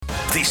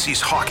This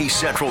is Hockey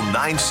Central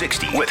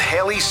 960 with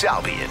Hailey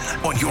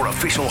Salvian on your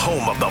official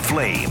home of the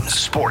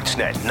Flames,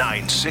 Sportsnet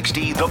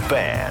 960 The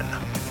Fan.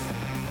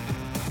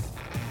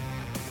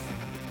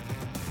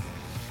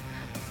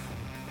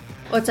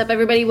 What's up,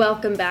 everybody?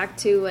 Welcome back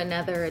to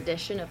another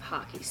edition of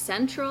Hockey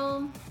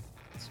Central.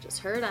 As you just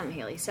heard, I'm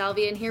Hailey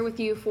Salvian here with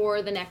you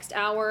for the next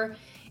hour.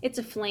 It's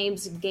a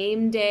Flames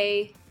game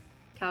day.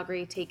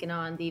 Calgary taking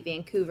on the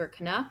Vancouver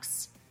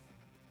Canucks.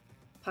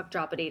 Puck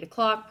drop at 8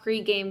 o'clock.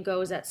 Pre-game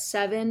goes at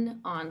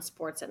 7 on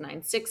Sports at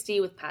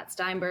 960 with Pat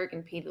Steinberg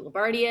and Peter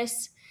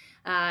Labardius.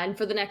 And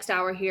for the next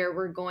hour here,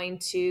 we're going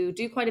to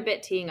do quite a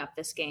bit teeing up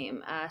this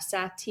game.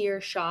 Satiar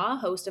Shah,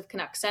 host of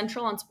Canucks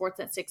Central on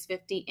Sportsnet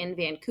 650 in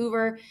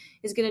Vancouver,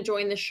 is going to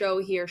join the show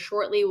here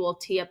shortly. We'll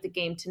tee up the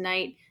game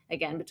tonight,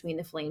 again, between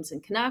the Flames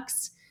and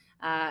Canucks.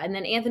 And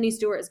then Anthony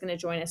Stewart is going to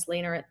join us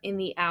later in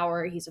the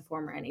hour. He's a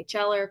former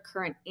NHLer,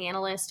 current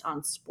analyst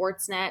on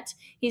Sportsnet.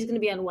 He's going to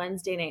be on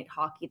Wednesday Night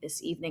Hockey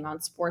this evening on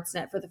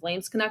Sportsnet for the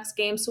Flames-Canucks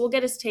game. So we'll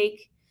get his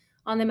take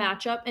on the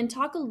matchup and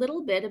talk a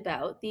little bit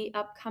about the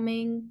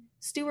upcoming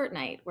Stewart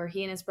night, where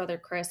he and his brother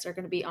Chris are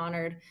going to be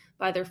honored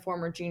by their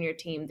former junior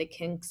team, the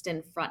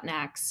Kingston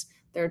Frontenacs.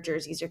 Their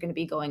jerseys are going to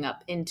be going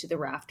up into the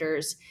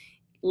rafters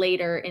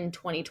later in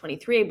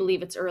 2023. I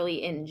believe it's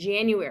early in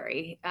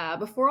January.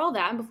 Before all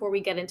that, before we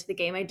get into the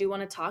game, I do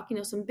want to talk,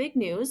 some big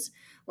news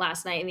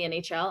last night in the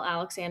NHL.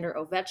 Alexander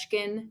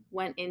Ovechkin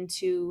went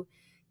into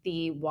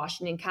the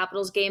Washington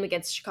Capitals game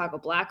against Chicago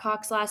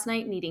Blackhawks last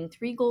night, needing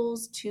 3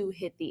 goals to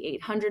hit the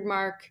 800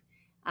 mark.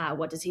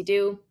 What does he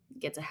do? He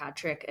gets a hat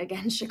trick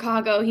against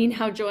Chicago. He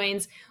now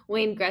joins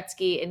Wayne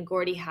Gretzky and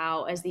Gordie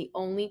Howe as the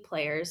only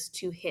players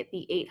to hit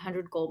the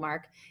 800 goal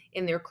mark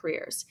in their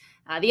careers.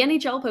 The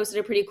NHL posted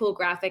a pretty cool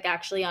graphic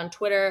actually on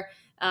Twitter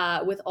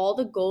with all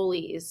the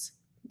goalies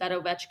that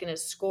Ovechkin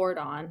has scored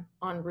on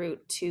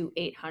route to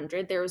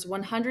 800. There was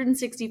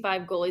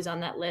 165 goalies on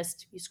that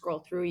list. You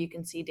scroll through, you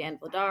can see Dan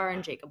Vladar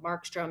and Jacob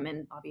Markstrom,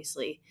 and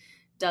obviously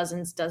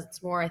dozens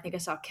more. I think I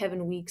saw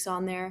Kevin Weeks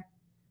on there.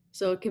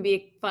 So it can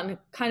be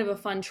kind of a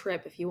fun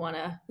trip if you want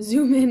to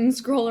zoom in and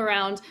scroll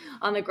around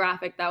on the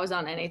graphic that was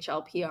on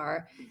NHL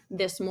PR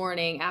this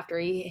morning after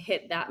he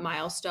hit that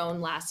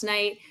milestone last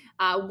night.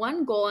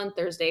 1 goal on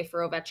Thursday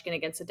for Ovechkin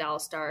against the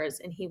Dallas Stars,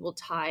 and he will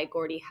tie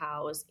Gordie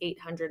Howe's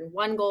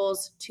 801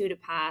 goals, 2 to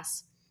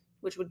pass,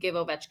 which would give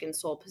Ovechkin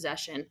sole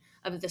possession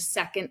of the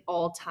second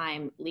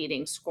all-time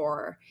leading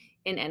scorer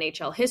in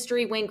NHL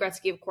history. Wayne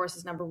Gretzky, of course,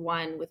 is number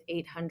 1 with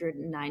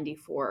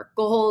 894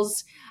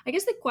 goals. I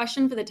guess the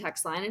question for the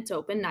text line, it's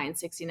open,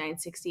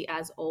 960-960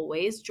 as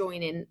always.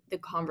 Join in the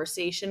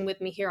conversation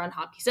with me here on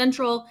Hockey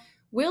Central.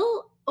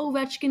 Will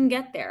Ovechkin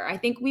get there? I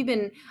think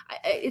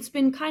it's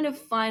been kind of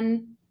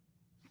fun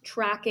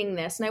tracking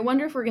this, and I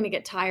wonder if we're going to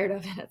get tired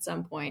of it at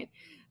some point.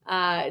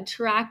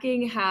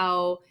 Tracking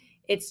how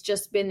it's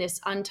just been this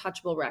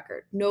untouchable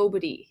record.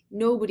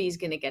 Nobody's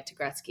going to get to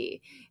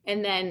Gretzky.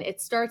 And then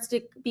it starts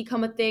to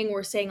become a thing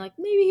we're saying like,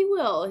 maybe he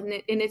will. And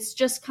it's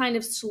just kind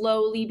of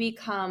slowly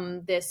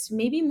become this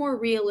maybe more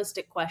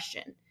realistic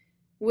question.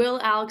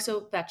 Will Alex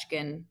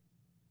Ovechkin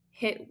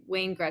hit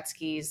Wayne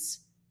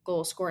Gretzky's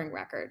goal scoring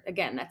record?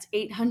 Again, that's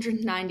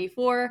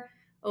 894.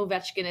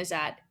 Ovechkin is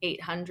at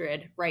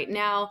 800 right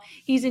now.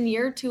 He's in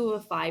year 2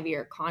 of a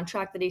 5-year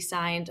contract that he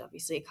signed,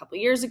 obviously, a couple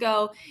years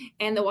ago.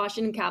 And the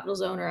Washington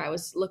Capitals owner, I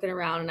was looking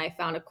around and I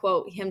found a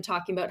quote, him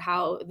talking about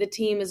how the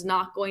team is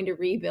not going to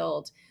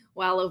rebuild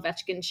while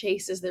Ovechkin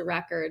chases the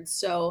record.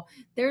 So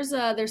there's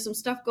some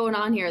stuff going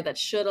on here that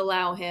should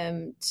allow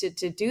him to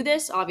do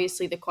this.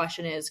 Obviously, the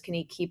question is, can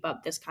he keep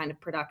up this kind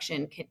of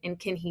production?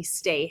 Can he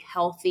stay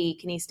healthy?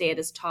 Can he stay at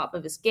his top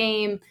of his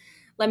game?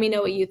 Let me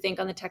know what you think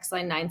on the text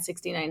line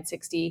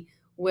 960-960.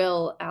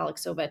 Will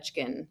Alex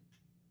Ovechkin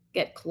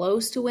get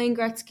close to Wayne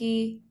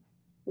Gretzky?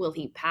 Will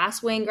he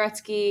pass Wayne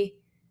Gretzky?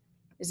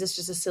 Is this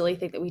just a silly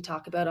thing that we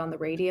talk about on the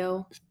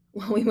radio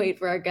while we wait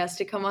for our guest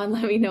to come on?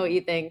 Let me know what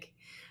you think.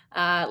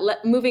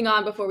 Moving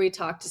on before we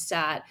talk to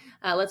Sat,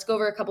 let's go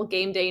over a couple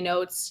game day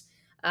notes.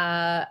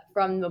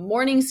 From the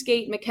morning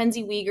skate,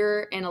 Mackenzie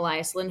Weegar and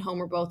Elias Lindholm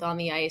were both on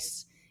the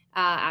ice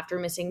after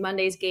missing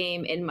Monday's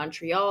game in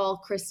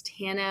Montreal. Chris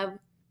Tanev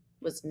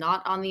was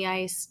not on the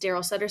ice.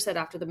 Daryl Sutter said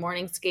after the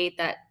morning skate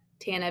that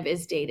Tanev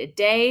is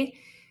day-to-day,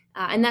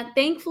 and that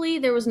thankfully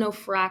there was no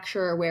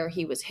fracture where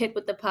he was hit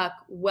with the puck.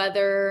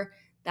 Whether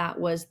that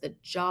was the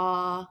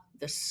jaw,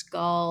 the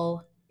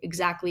skull,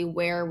 exactly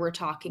where we're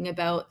talking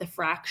about the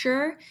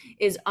fracture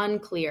is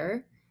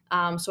unclear.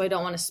 So I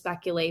don't want to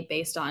speculate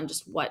based on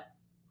just what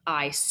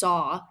I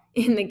saw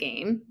in the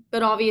game.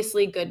 But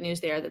obviously good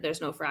news there that there's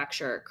no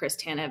fracture. Chris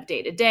Tanev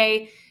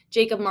day-to-day.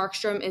 Jacob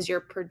Markstrom is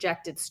your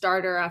projected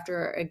starter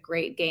after a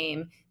great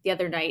game the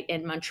other night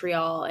in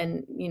Montreal.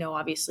 And,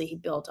 obviously he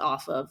built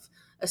off of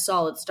a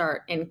solid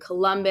start in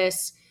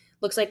Columbus.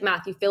 Looks like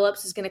Matthew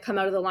Phillips is going to come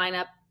out of the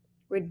lineup.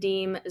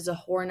 Radim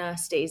Zahorna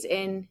stays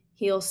in.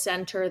 He'll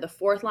center the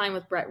 4th line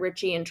with Brett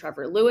Ritchie and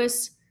Trevor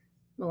Lewis.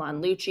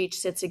 Milan Lucic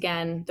sits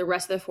again. The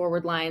rest of the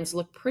forward lines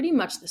look pretty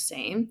much the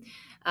same.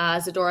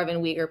 Zadorov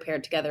and Uyghur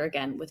paired together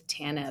again with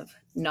Tanev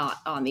not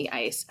on the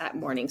ice at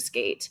morning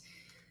skate.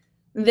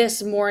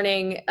 This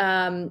morning,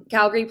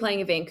 Calgary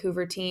playing a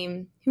Vancouver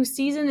team whose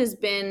season has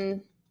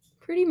been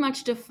pretty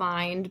much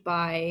defined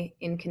by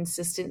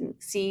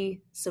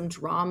inconsistency, some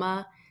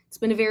drama. It's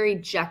been a very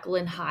Jekyll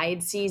and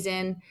Hyde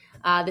season.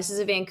 This is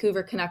a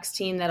Vancouver Canucks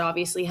team that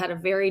obviously had a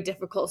very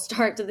difficult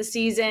start to the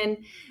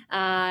season.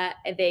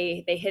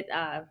 They hit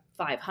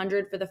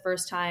 500 for the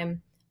first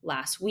time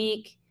last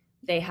week.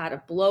 They had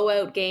a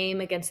blowout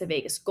game against the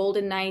Vegas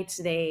Golden Knights.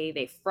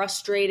 They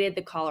frustrated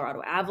the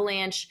Colorado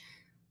Avalanche.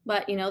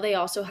 But, they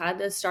also had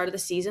the start of the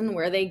season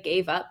where they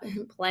gave up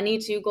plenty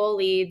 2-goal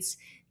leads,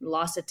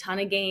 lost a ton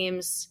of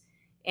games,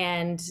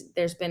 and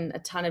there's been a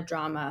ton of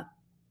drama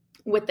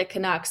with the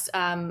Canucks.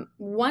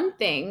 One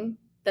thing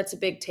that's a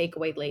big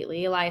takeaway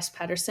lately, Elias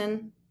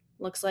Pettersson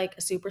looks like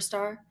a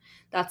superstar.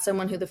 That's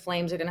someone who the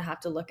Flames are going to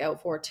have to look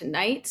out for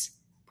tonight.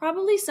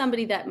 Probably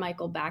somebody that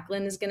Michael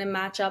Backlund is going to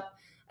match up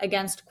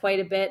against quite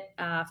a bit.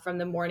 From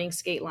the morning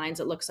skate lines,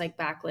 it looks like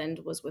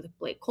Backlund was with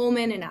Blake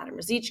Coleman and Adam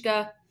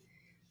Ruzicka.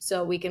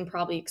 So we can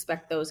probably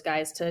expect those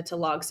guys to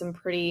log some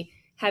pretty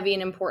heavy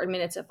and important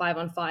minutes at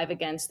 5-on-5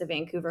 against the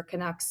Vancouver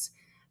Canucks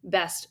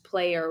best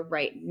player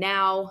right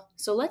now.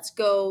 So let's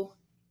go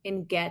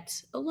and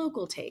get a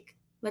local take.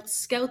 Let's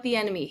scout the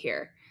enemy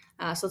here.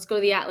 So let's go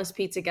to the Atlas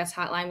Pizza guest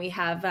hotline. We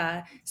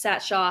have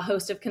Sat Shah,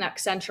 host of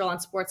Canucks Central on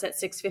Sportsnet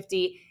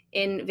 650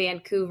 in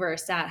Vancouver.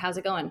 Sat, how's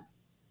it going?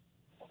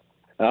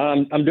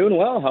 I'm doing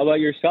well. How about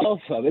yourself?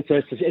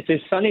 It's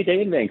a sunny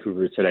day in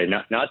Vancouver today.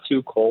 Not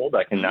too cold.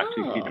 I can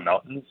actually see the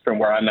mountains from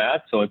where I'm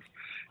at, so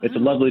it's a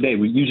lovely day.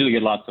 We usually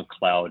get lots of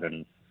cloud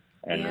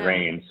and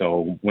rain.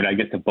 So when I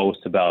get to boast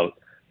about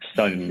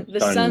sunlight,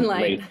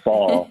 late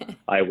fall,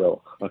 I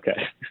will.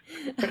 Okay.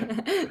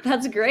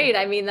 That's great.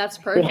 I mean, that's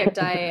perfect.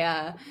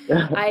 I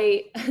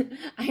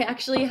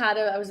actually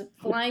I was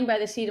flying by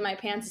the seat of my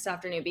pants this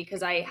afternoon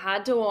because I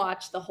had to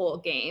watch the whole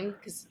game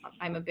because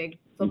I'm a big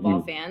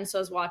football fan. So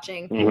I was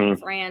watching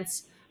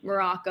France,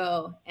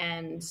 Morocco,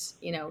 and,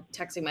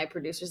 texting my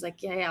producers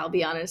like, yeah, I'll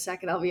be on in a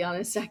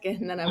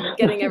second. And then I'm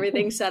getting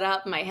everything set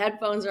up. My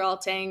headphones are all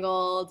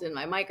tangled and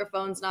my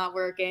microphone's not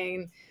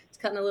working. It's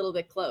cutting a little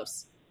bit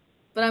close.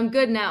 But I'm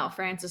good now.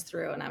 France is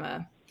through, and I'm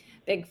a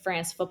big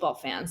France football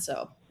fan,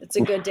 so it's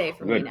a good day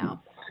for me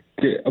now.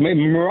 I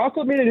mean,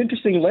 Morocco made it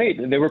interesting late.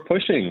 They were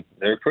pushing,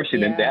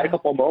 and they had a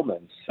couple of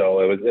moments. So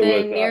it was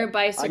near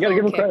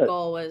bicycle kick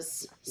goal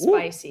was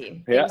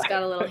spicy. Things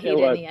got a little heated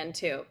in the end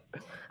too.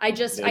 I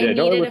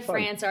needed a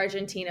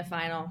France-Argentina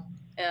final.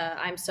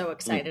 I'm so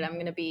excited. I'm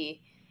going to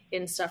be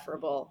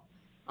insufferable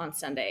on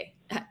Sunday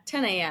at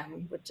 10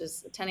 a.m., which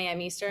is 10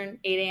 a.m. Eastern,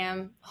 8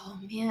 a.m. Oh,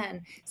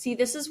 man. See,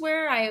 this is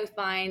where I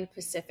find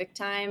Pacific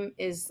time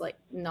is like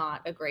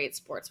not a great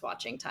sports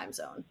watching time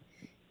zone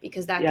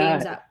because that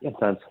game's up.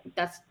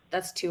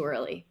 That's too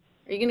early.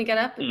 Are you going to get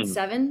up at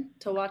 7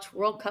 to watch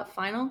World Cup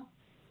final?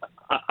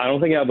 I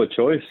don't think I have a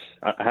choice.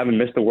 I haven't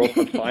missed the World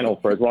Cup final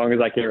for as long as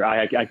I can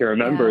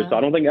remember, so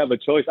I don't think I have a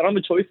choice. I don't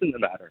have a choice in the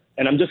matter.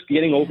 And I'm just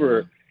getting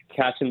over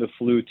catching the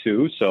flu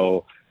too,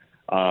 so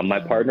my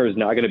partner is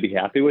not going to be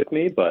happy with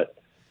me, but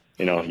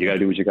you got to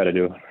do what you got to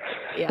do.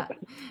 Yeah.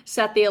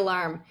 Set the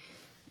alarm.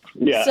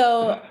 Yeah.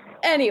 So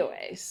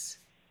anyways,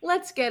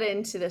 let's get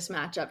into this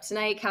matchup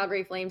tonight.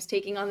 Calgary Flames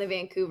taking on the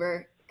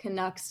Vancouver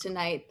Canucks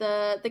tonight.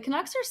 The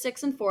Canucks are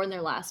 6-4 in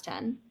their last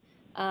 10.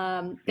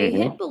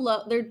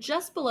 They're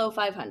just below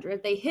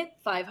 500. They hit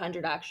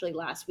 500 actually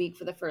last week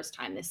for the first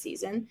time this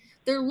season.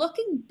 They're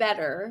looking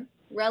better,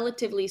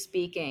 relatively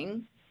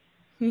speaking,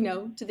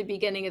 to the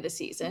beginning of the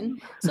season.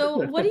 So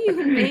what do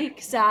you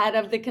make, Sad,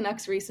 of the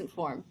Canucks' recent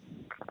form?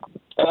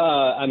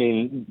 I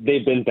mean,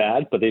 they've been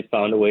bad, but they've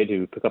found a way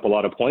to pick up a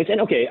lot of points. And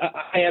okay,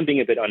 I am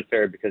being a bit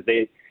unfair because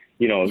they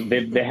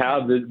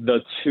have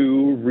the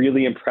two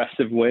really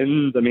impressive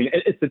wins. I mean,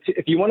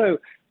 if you want to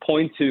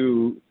point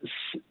to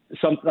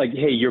something like,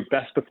 hey, your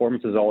best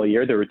performances all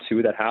year, there were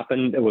two that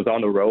happened. It was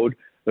on the road.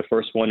 The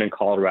first one in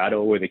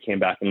Colorado where they came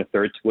back in the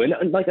third to win.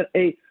 And like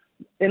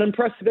an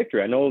impressive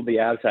victory. I know the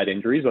Avs had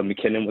injuries when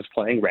McKinnon was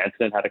playing.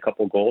 Rantanen had a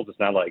couple goals. It's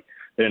not like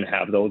they didn't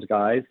have those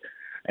guys.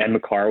 And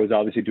Makar was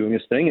obviously doing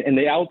his thing. And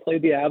they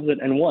outplayed the Avs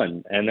and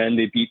won. And then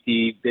they beat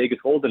the Vegas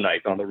Golden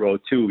Knights on the road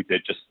too.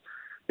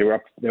 They were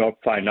up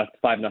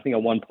 5-0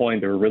 at one point.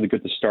 They were really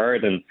good to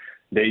start. And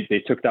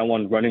they took that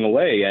one running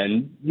away.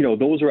 And,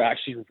 those were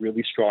actually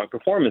really strong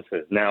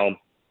performances. Now,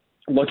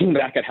 looking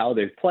back at how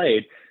they've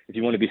played, if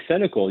you want to be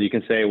cynical, you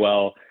can say,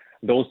 well,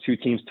 those two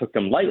teams took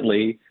them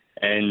lightly.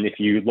 And if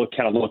you look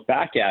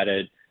back at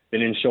it, they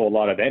didn't show a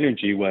lot of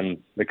energy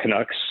when the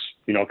Canucks,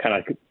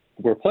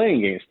 were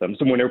playing against them.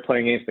 So when they were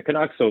playing against the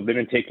Canucks, so they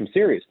didn't take them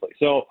seriously.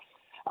 So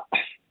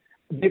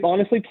they've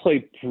honestly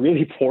played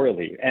really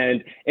poorly.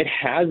 And it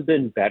has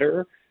been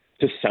better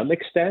to some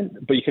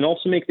extent, but you can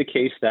also make the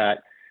case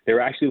that they were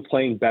actually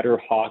playing better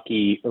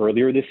hockey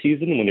earlier this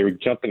season when they were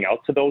jumping out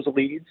to those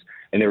leads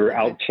and they were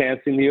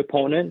out-chancing the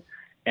opponent.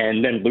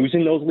 and then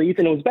losing those leads.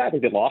 And it was bad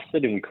because they lost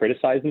it and we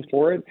criticized them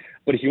for it.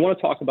 But if you want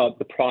to talk about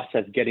the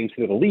process getting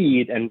to the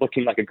lead and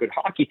looking like a good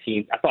hockey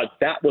team, I thought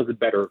that was a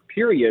better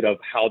period of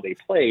how they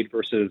played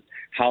versus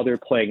how they're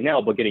playing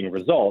now, but getting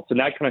results. And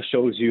that kind of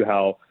shows you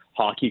how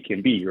hockey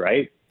can be,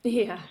 right?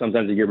 Yeah.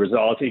 Sometimes you get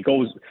results,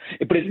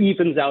 but it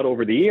evens out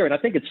over the year. And I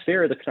think it's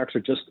fair the Canucks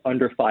are just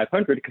under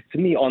 500 because to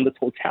me, on the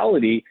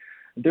totality,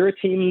 they're a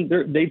team,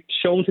 they've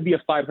shown to be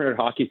a 500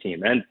 hockey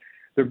team. And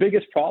their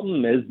biggest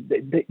problem is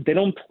they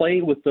don't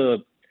play with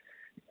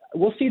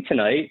we'll see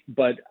tonight,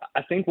 but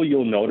I think what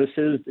you'll notice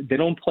is they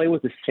don't play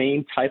with the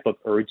same type of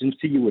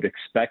urgency you would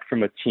expect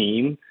from a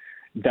team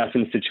that's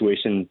in the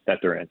situation that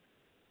they're in.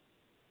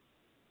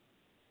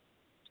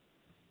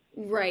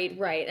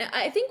 Right.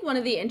 I think one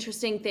of the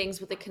interesting things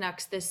with the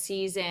Canucks this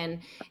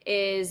season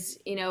is,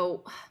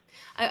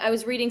 I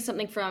was reading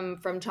something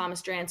from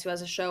Thomas Drance, who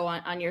has a show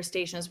on your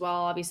station as well,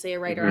 obviously a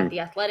writer at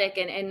The Athletic,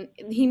 and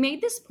he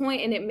made this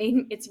point, and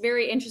it's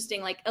very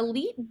interesting. Like,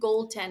 elite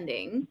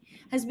goaltending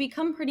has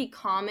become pretty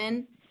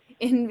common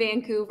in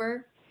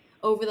Vancouver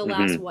over the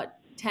last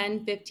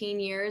 10, 15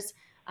 years.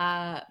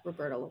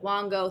 Roberto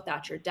Luongo,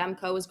 Thatcher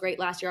Demko was great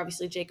last year.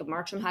 Obviously, Jacob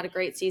Markstrom had a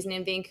great season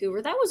in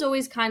Vancouver. That was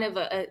always kind of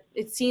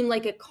it seemed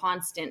like a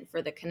constant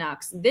for the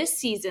Canucks. This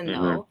season,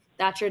 though,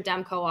 Thatcher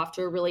Demko off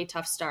to a really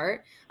tough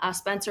start.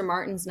 Spencer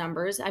Martin's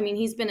numbers, I mean,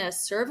 he's been a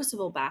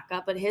serviceable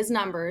backup, but his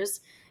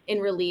numbers in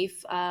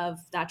relief of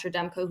Thatcher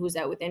Demko, who's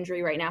out with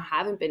injury right now,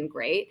 haven't been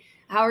great.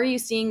 How are you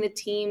seeing the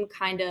team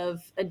kind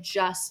of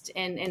adjust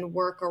and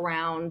work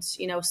around,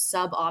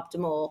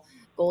 suboptimal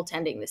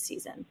goaltending this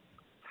season?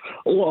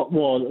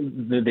 Well,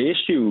 the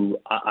issue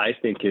I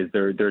think is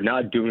they're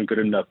not doing a good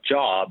enough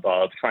job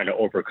of trying to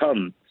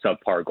overcome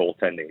subpar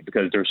goaltending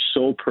because they're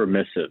so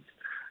permissive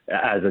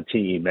as a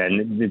team,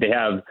 and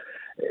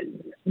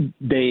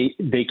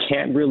they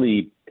can't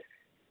really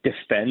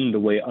defend the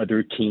way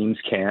other teams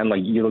can.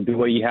 Like,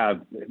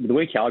 the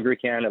way Calgary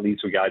can, at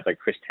least with guys like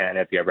Chris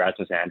Tanev, you have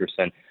Rasmus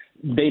Anderson,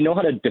 they know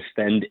how to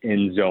defend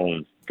in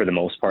zone for the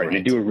most part, and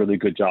they do a really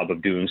good job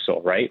of doing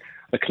so, right?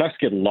 The Canucks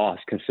get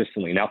lost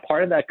consistently. Now,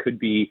 part of that could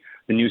be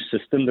the new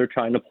system they're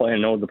trying to play. I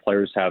know the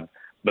players have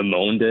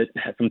bemoaned it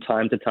from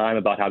time to time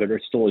about how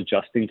they're still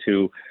adjusting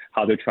to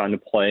how they're trying to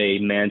play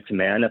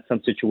man-to-man at some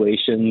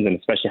situations, and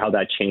especially how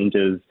that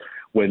changes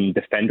when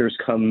defenders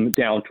come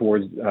down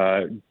towards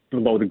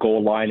below the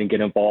goal line and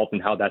get involved,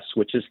 and how that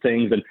switches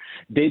things. And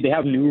they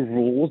have new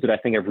rules that I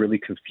think have really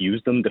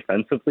confused them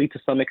defensively to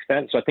some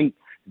extent. So I think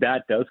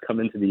that does come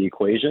into the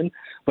equation.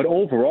 But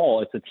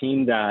overall, it's a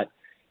team that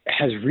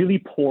has really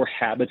poor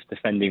habits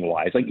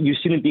defending-wise. Like, you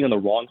see them being on the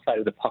wrong side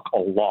of the puck a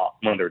lot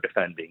when they're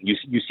defending.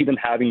 You see them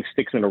having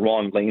sticks in the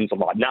wrong lanes a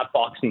lot, not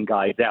boxing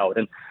guys out.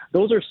 And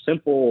those are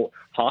simple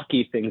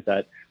hockey things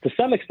that, to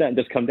some extent,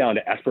 just come down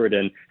to effort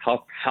and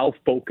how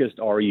focused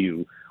are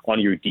you on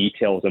your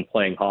details and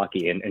playing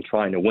hockey and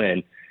trying to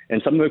win.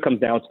 And some of it comes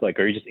down to, like,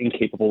 are you just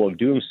incapable of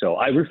doing so?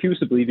 I refuse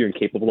to believe you're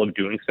incapable of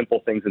doing simple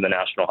things in the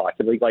National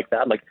Hockey League like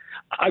that. Like,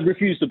 I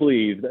refuse to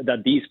believe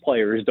that these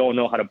players don't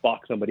know how to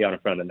box somebody out in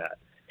front of the net.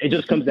 It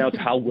just comes down to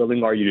how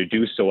willing are you to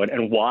do so,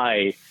 and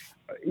why,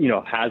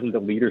 hasn't the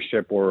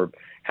leadership or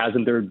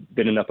hasn't there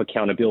been enough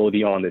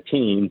accountability on the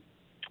team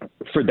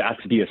for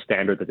that to be a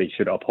standard that they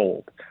should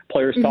uphold?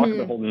 Players talk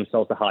about holding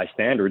themselves to high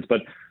standards,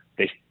 but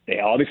they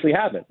obviously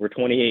haven't. We're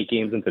 28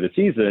 games into the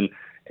season,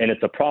 and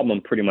it's a problem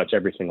pretty much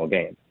every single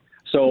game.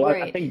 So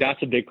I think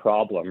that's a big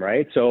problem,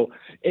 right? So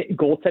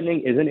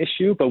goaltending is an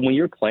issue, but when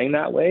you're playing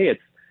that way,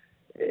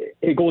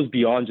 it goes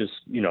beyond just,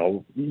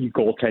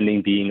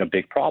 goaltending being a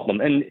big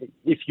problem. And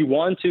if you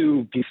want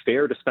to be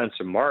fair to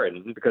Spencer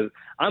Martin, because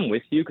I'm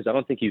with you, because I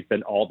don't think he's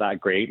been all that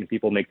great, and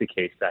people make the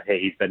case that, hey,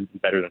 he's been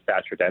better than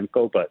Thatcher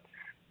Demko, but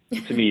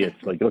to me,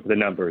 it's like, look at the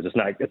numbers.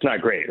 It's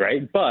not great,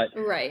 right? But,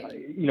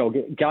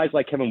 guys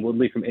like Kevin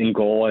Woodley from In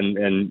Goal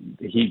and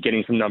he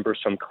getting some numbers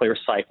from Clear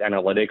Sight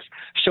Analytics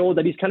show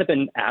that he's kind of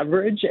been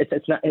average.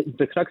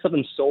 The Canucks have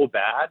been so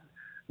bad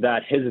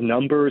that his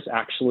numbers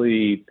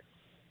actually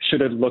should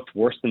have looked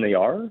worse than they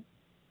are.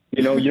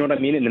 You know what I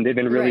mean? And they've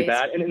been really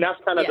bad. And that's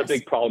kind of the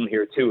big problem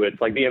here too.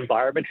 It's like the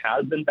environment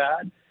has been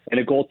bad, and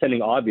the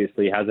goaltending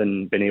obviously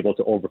hasn't been able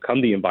to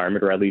overcome the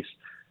environment, or at least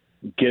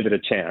give it a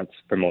chance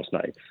for most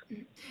nights.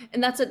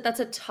 And that's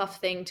a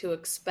tough thing to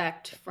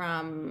expect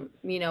from,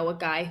 a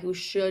guy who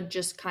should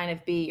just kind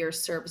of be your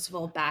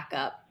serviceable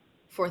backup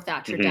for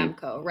Thatcher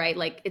Demko, right?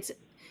 Like,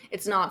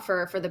 it's not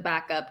for the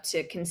backup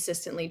to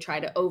consistently try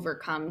to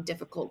overcome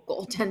difficult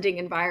goaltending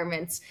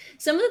environments.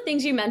 Some of the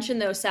things you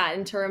mentioned, though, Sat,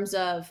 in terms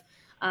of,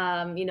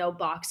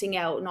 boxing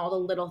out and all the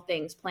little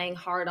things, playing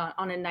hard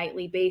on a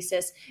nightly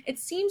basis, it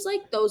seems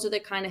like those are the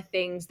kind of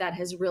things that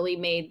has really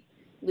made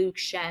Luke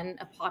Shen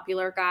a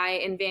popular guy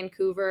in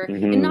Vancouver.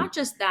 And not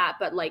just that,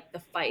 but like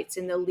the fights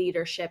and the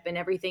leadership and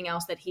everything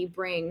else that he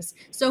brings.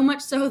 So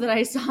much so that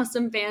I saw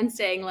some fans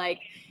saying, like,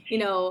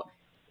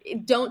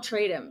 don't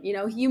trade him.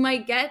 You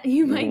might get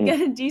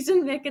a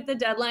decent pick at the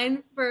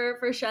deadline for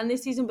Schenn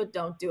this season, but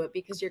don't do it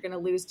because you're going to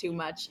lose too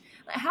much.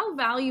 How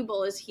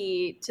valuable is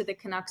he to the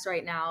Canucks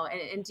right now?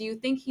 And do you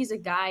think he's a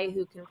guy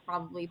who can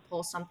probably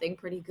pull something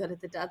pretty good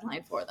at the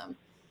deadline for them?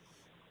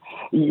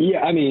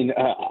 Yeah, I mean,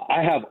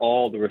 I have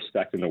all the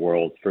respect in the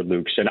world for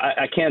Luke Schenn.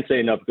 I can't say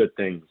enough good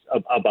things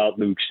about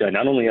Luke Schenn,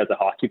 not only as a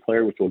hockey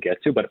player, which we'll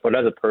get to, but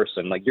as a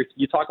person. Like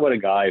you talk about a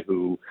guy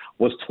who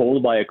was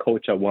told by a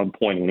coach at one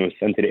point when he was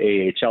sent to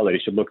the AHL that he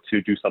should look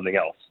to do something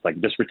else,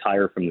 like just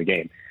retire from the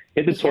game.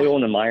 Hit the toil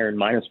in the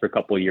minors for a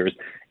couple of years,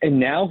 and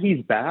now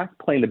he's back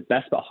playing the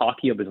best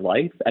hockey of his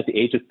life at the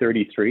age of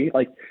 33.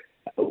 Like,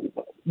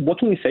 what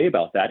can you say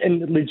about that?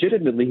 And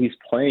legitimately, he's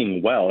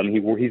playing well. I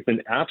mean, he's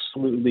been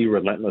absolutely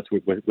relentless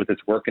with his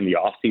work in the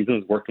off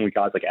seasons, working with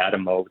guys like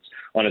Adam Oates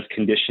on his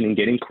conditioning,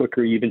 getting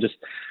quicker, even just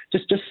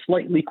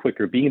slightly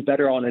quicker, being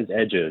better on his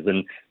edges,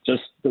 and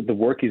just the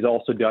work he's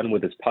also done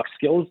with his puck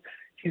skills.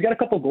 He's got a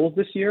couple of goals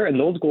this year, and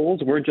those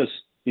goals weren't just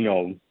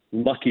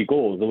lucky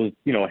goals. It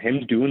was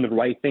him doing the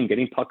right thing,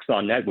 getting pucks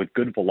on net with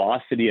good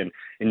velocity and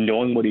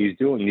knowing what he's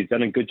doing. He's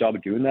done a good job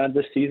of doing that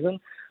this season,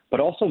 but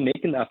also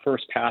making that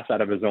first pass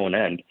out of his own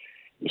end.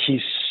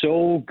 He's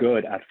so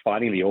good at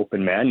finding the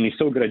open man, and he's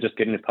so good at just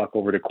getting the puck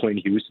over to Quinn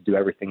Hughes to do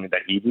everything that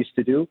he needs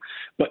to do.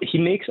 But he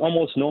makes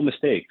almost no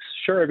mistakes.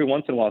 Sure, every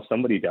once in a while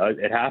somebody does.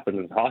 It happens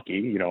in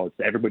hockey.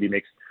 Everybody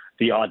makes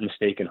the odd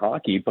mistake in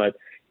hockey, but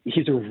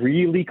he's a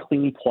really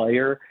clean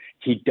player.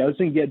 He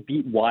doesn't get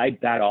beat wide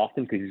that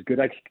often because he's good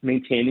at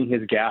maintaining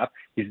his gap.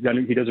 He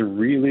does a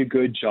really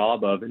good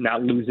job of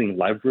not losing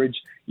leverage,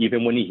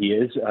 even when he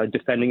is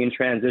defending in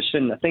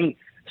transition. I think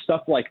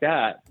stuff like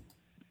that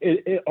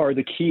are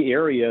the key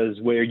areas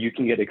where you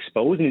can get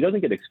exposed, and he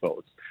doesn't get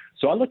exposed.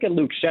 So I look at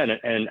Luke Schenn,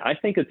 and I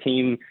think a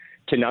team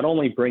can not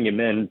only bring him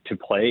in to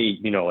play,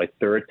 a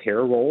third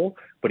pair role,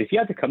 but if he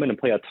had to come in and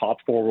play a top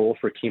four role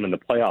for a team in the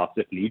playoffs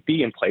if need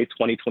be and play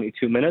 20,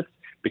 22 minutes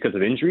because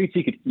of injuries,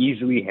 he could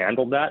easily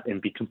handle that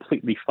and be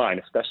completely fine,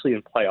 especially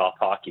in playoff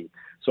hockey.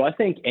 So I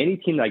think any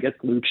team that gets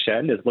Luke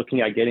Schenn is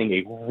looking at getting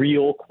a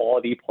real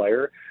quality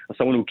player,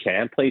 someone who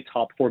can play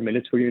top 4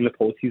 minutes for you in the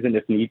postseason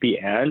if need be,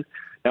 and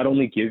not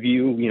only give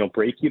you,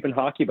 break-even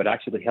hockey, but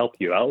actually help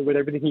you out with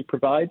everything he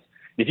provides.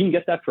 If you can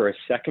get that for a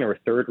second or a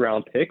third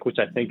round pick, which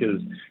I think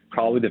is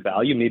probably the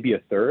value, maybe a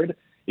third,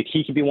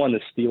 he could be one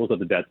of the steals of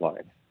the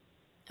deadline.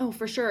 Oh,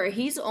 for sure.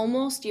 He's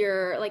almost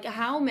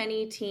how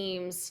many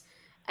teams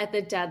at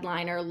the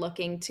deadline are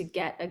looking to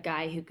get a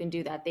guy who can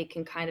do that? They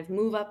can kind of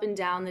move up and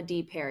down the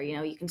D pair.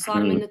 You can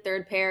slot him in the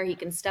third pair. He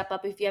can step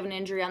up if you have an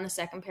injury on the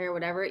second pair,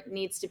 whatever it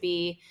needs to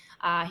be.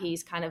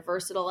 He's kind of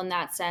versatile in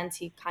that sense.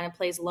 He kind of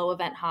plays low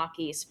event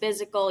hockey. He's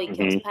physical. He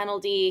kills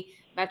penalty,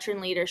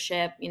 veteran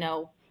leadership.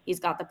 He's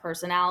got the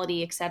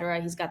personality, etc.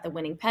 He's got the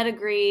winning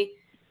pedigree.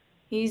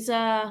 He's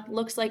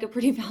looks like a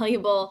pretty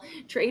valuable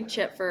trade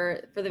chip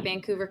for the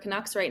Vancouver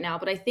Canucks right now.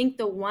 But I think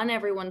the one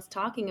everyone's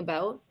talking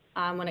about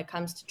when it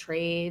comes to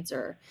trades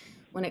or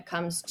when it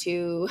comes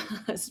to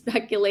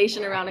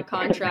speculation around a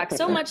contract,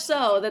 so much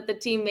so that the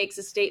team makes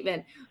a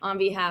statement on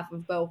behalf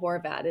of Bo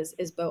Horvat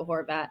is Bo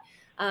Horvat.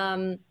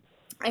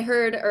 I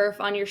heard Irf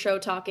on your show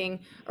talking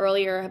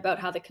earlier about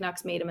how the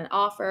Canucks made him an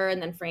offer,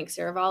 and then Frank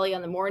Saravalli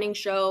on the morning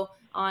show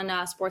on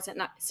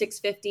Sportsnet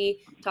 650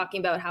 talking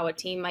about how a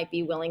team might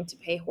be willing to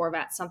pay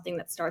Horvat something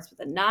that starts with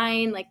a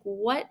 9. Like,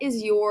 what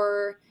is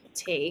your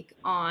take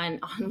on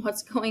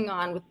what's going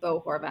on with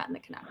Bo Horvat and the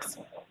Canucks?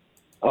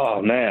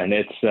 Oh man,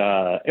 it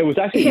was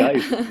actually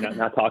nice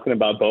not talking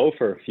about Bo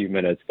for a few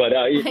minutes, but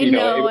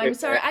I'm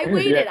sorry. I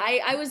waited. Yeah.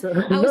 I was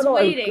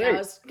waiting. I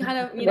was kind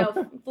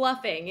of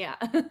bluffing. Yeah.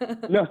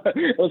 No,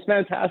 it was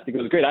fantastic.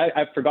 It was great.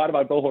 I forgot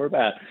about Bo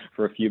Horvat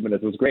for a few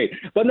minutes. It was great.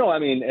 But no, I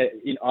mean,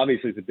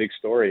 obviously it's a big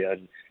story,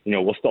 and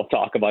we'll still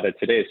talk about it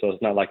today. So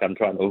it's not like I'm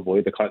trying to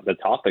avoid the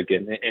topic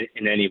in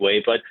any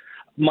way. But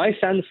my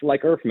sense,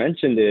 like Irf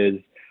mentioned,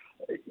 is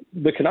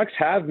the Canucks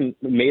have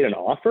made an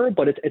offer,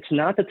 but it's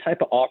not the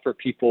type of offer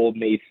people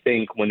may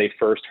think when they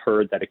first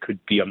heard that it could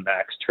be a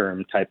max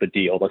term type of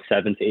deal, a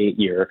 7 to 8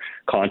 year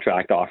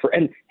contract offer.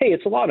 And hey,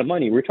 it's a lot of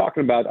money. We're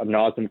talking about a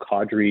Nazem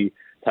Kadri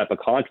type of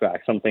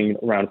contract, something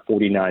around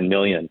 $49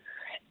 million.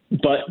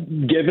 But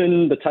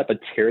given the type of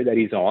tear that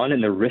he's on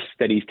and the risks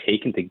that he's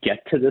taken to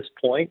get to this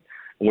point,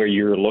 where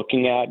you're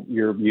looking at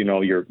your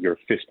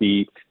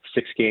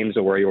 56 games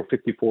away or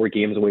 54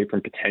 games away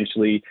from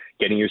potentially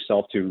getting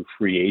yourself to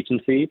free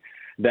agency,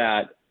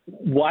 that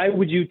why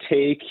would you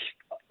take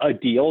a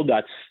deal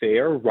that's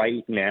fair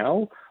right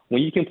now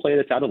when you can play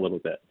this out a little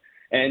bit?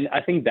 And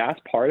I think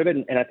that's part of it.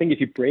 And I think if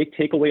you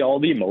take away all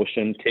the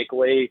emotion, take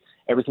away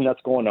everything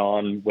that's going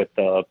on with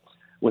the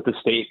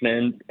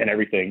statement and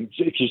everything,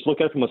 if you just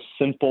look at it from a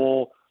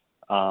simple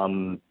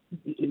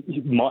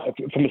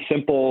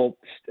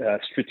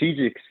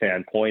strategic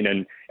standpoint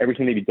and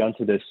everything that you've done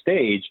to this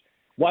stage,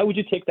 why would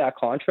you take that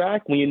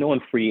contract when in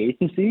free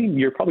agency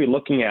you're probably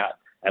looking at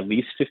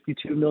least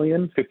 52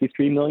 million,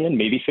 53 million,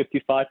 maybe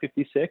 55,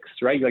 56,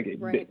 right?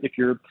 Right.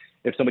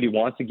 If somebody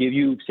wants to give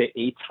you say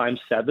 8 times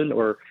 7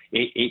 or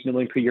 8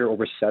 million per year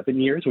over 7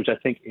 years, which I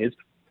think is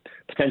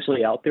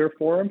potentially out there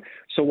for him.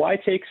 So why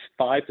take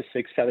 5 to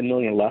 6, 7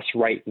 million less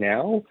right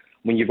now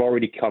when you've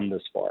already come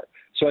this far?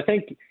 So I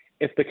think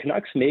if the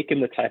Canucks make him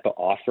the type of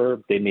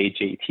offer they made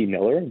JT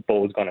Miller,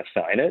 Bo's going to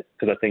sign it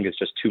because I think it's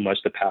just too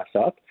much to pass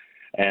up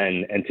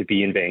and to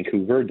be in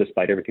Vancouver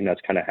despite everything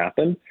that's kind of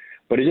happened.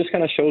 But it just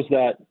kind of shows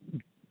that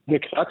the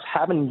Canucks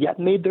haven't yet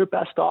made their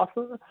best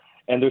offer,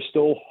 and they're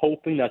still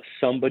hoping that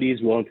somebody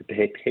is willing to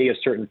pay a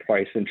certain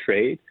price in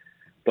trade.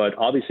 But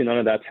obviously none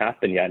of that's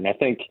happened yet. And I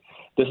think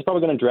this is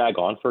probably going to drag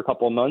on for a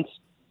couple of months.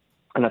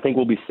 And I think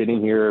we'll be sitting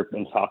here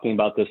and talking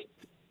about this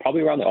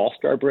probably around the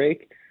All-Star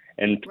break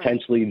and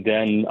potentially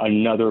then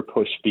another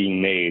push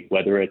being made,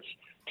 whether it's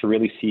to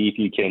really see if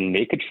you can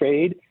make a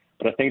trade.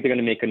 But I think they're going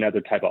to make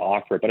another type of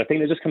offer. But I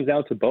think it just comes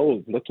down to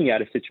Bo looking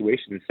at a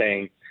situation and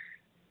saying,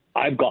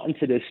 I've gotten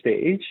to this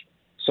stage,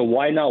 so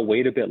why not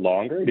wait a bit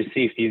longer to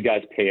see if these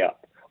guys pay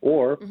up?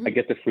 Or I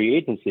get the free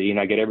agency and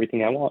I get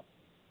everything I want.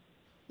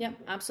 Yeah,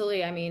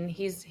 absolutely. I mean,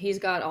 he's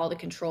got all the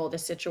control of the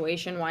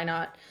situation. Why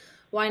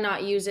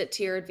not use it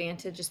to your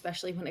advantage,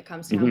 especially when it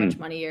comes to how much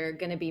money you're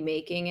going to be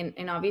making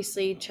and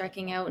obviously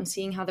checking out and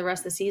seeing how the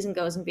rest of the season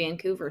goes in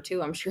Vancouver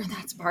too. I'm sure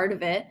that's part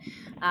of it.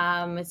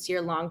 It's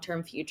your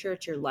long-term future.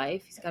 It's your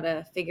life. He's got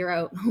to figure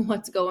out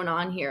what's going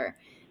on here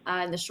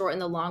in the short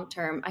and the long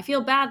term. I feel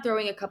bad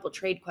throwing a couple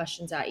trade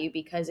questions at you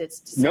because it's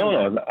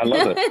December. No, I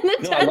love it.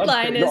 The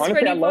deadline is honestly,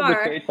 pretty I love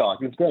far. the trade talk.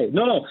 It's great.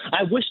 No,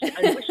 I wish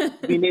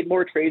we made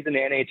more trades in the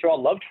NHL.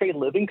 I love trade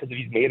living because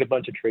he's made a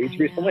bunch of trades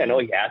recently. I know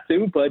he had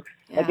to, but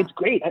like it's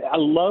great. I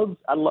love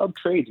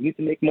trades. We need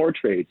to make more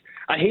trades.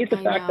 I hate the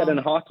fact that in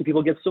hockey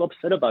people get so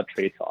upset about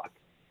trade talk.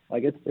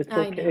 Like it's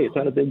okay. It's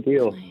not a big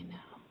deal.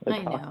 I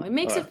know. It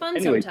makes it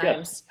fun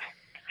sometimes. Yeah.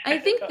 I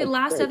think the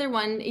last other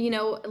one,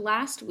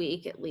 last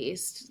week at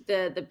least,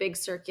 the big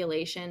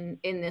circulation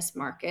in this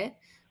market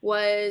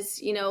was,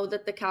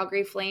 that the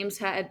Calgary Flames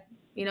had,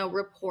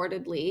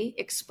 reportedly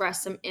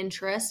expressed some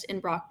interest in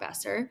Brock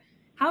Boeser.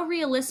 How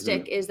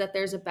realistic is that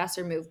there's a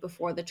Boeser move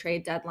before the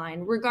trade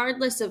deadline,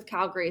 regardless of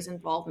Calgary's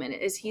involvement?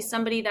 Is he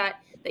somebody that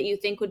you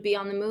think would be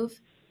on the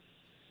move?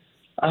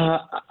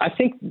 I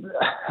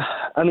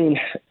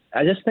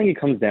just think it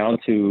comes down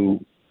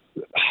to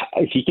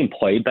if he can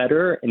play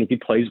better and if he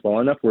plays well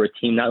enough where a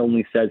team not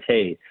only says,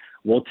 hey,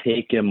 we'll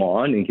take him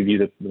on and give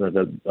you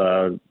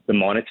the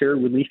monetary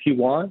relief you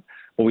want,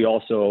 but we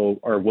also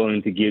are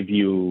willing to give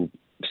you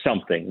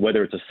something,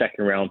 whether it's a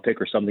second round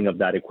pick or something of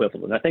that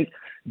equivalent. I think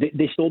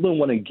they still don't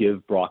want to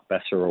give Brock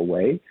Boeser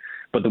away,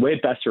 but the way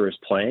Boeser is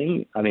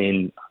playing, I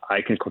mean,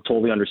 I can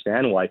totally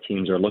understand why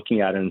teams are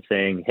looking at it and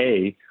saying,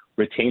 hey,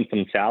 retain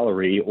some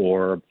salary,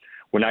 or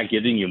we're not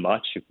giving you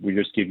much. We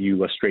just give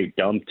you a straight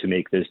dump to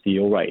make this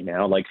deal right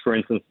now. Like, for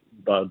instance,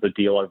 the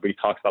deal everybody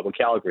talks about with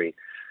Calgary,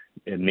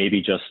 and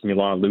maybe just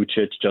Milan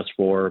Lucic just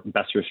for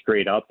Boeser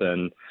straight up,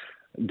 and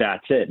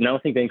that's it. And I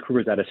don't think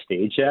Vancouver's at a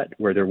stage yet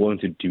where they're willing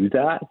to do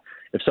that.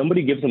 If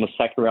somebody gives them a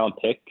second-round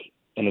pick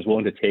and is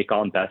willing to take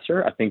on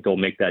Boeser, I think they'll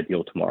make that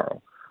deal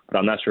tomorrow. But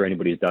I'm not sure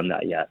anybody's done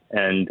that yet.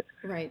 And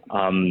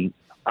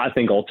I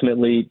think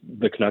ultimately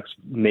the Canucks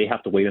may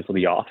have to wait until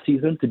the off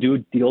season to do a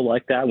deal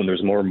like that when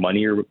there's more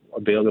money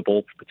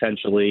available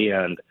potentially,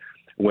 and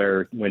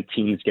when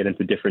teams get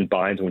into different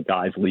binds when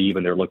guys leave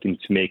and they're looking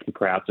to make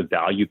perhaps a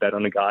value bet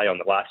on a guy on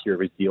the last year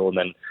of his deal and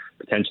then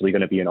potentially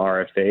going to be an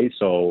RFA.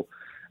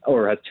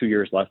 Or has 2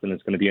 years left and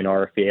it's going to be an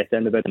RFA at the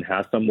end of it and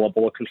has some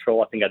level of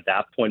control. I think at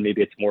that point,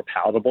 maybe it's more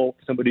palatable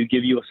for somebody to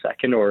give you a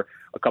second or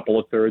a couple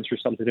of thirds or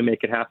something to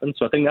make it happen.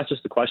 So I think that's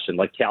just the question.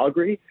 Like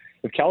Calgary,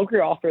 if Calgary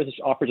offers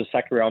a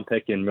second round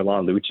pick in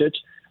Milan Lucic,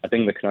 I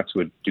think the Canucks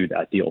would do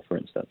that deal, for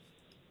instance.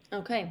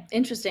 Okay,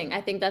 interesting.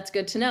 I think that's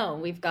good to know.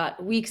 We've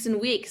got weeks and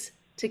weeks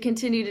to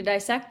continue to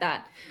dissect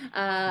that.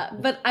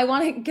 But I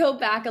want to go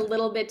back a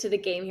little bit to the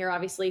game here.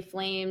 Obviously,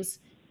 Flames,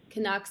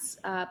 Canucks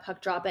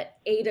puck drop at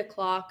 8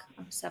 o'clock,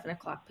 7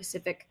 o'clock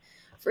Pacific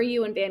for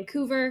you in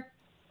Vancouver.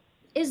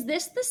 Is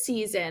this the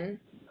season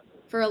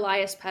for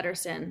Elias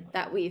Pettersson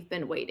that we've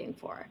been waiting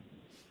for?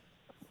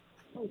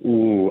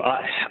 Ooh,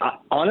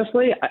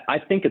 honestly, I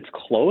think it's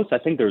close. I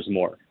think there's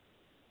more.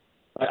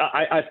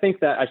 I think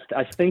there's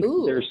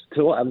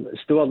still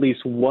at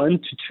least 1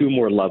 to 2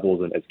 more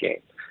levels in this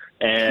game.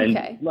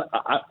 And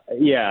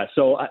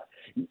so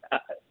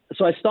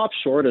I stopped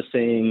short of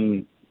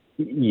saying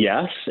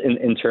yes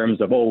in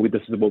terms of,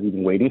 this is what we've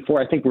been waiting for.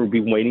 I think we've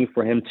been waiting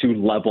for him to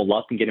level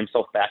up and get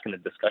himself back in the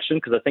discussion,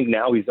 because I think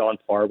now he's on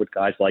par with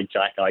guys like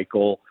Jack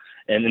Eichel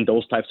and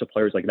those types of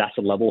players. Like, that's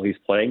the level he's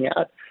playing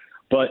at.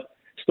 But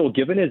still,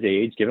 given his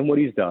age, given what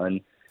he's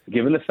done,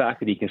 given the fact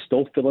that he can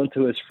still fill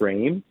into his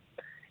frame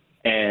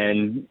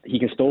and he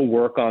can still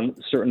work on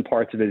certain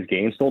parts of his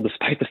game still,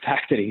 despite the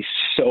fact that he's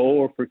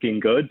so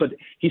freaking good, but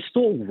he's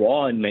still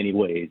raw in many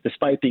ways,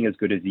 despite being as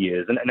good as he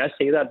is. And I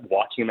say that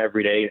watching him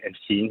every day and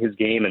seeing his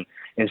game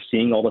and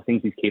seeing all the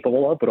things he's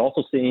capable of, but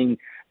also seeing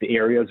the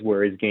areas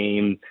where his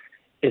game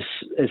is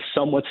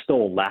somewhat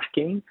still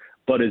lacking,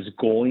 but is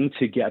going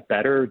to get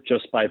better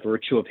just by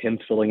virtue of him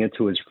filling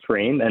into his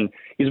frame. And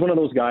he's one of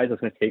those guys that's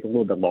going to take a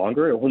little bit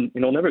longer.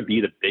 He'll never be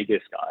the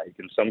biggest guy.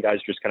 And some guys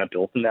are just kind of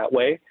built in that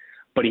way.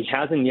 but he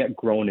hasn't yet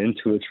grown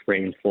into his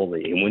frame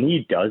fully. And when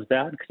he does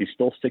that, because he's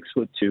still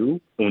 6'2", and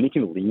when he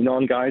can lean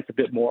on guys a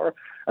bit more,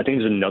 I think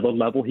there's another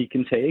level he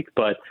can take.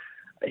 But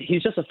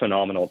he's just a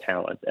phenomenal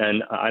talent.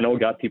 And I know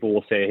people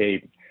will say,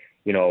 hey,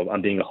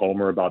 I'm being a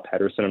homer about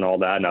Pettersson and all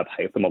that, and I've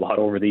hyped him a lot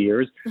over the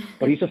years,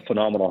 but he's a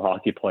phenomenal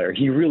hockey player.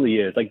 He really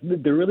is. Like,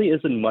 there really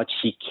isn't much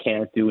he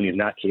can't do and he's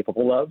not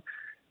capable of.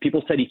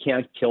 People said he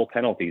can't kill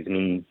penalties. I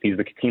mean, he's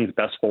the team's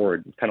best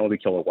forward, penalty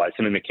killer-wise.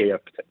 Him and McKay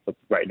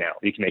right now.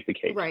 He can make the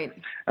case. Right.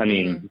 I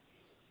mean,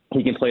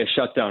 he can play a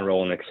shutdown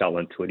role and excel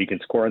into it. He can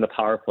score in the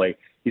power play.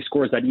 He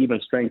scores at even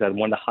strength at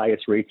one of the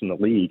highest rates in the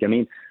league. I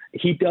mean,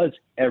 he does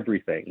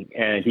everything,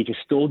 and he can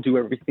still do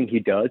everything he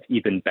does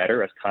even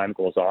better as time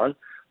goes on.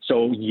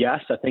 So,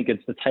 yes, I think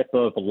it's the type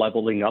of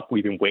leveling up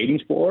we've been waiting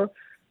for,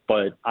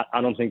 but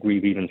I don't think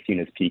we've even seen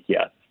his peak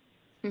yet.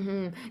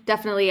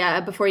 Definitely.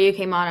 Before you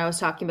came on, I was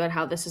talking about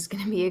how this is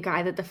going to be a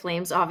guy that the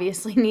Flames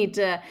obviously need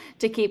to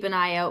keep an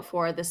eye out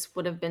for. This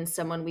would have been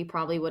someone we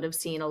probably would have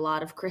seen a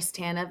lot of Chris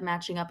Tanev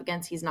matching up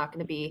against. He's not going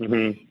to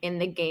be in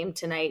the game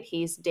tonight.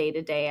 He's day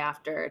to day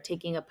after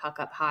taking a puck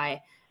up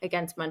high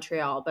against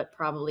Montreal, but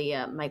probably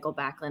a Michael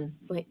Backlund,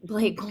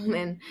 Blake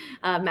Coleman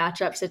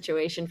matchup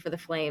situation for the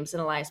Flames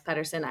and Elias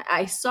Pettersson.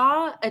 I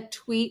saw a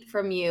tweet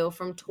from you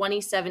from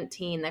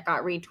 2017 that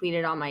got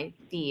retweeted on my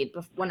feed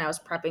when I was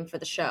prepping for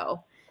the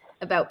show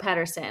about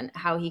Pettersson,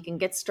 how he can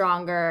get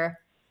stronger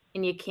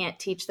and you can't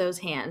teach those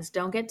hands.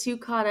 Don't get too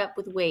caught up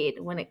with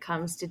weight when it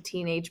comes to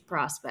teenage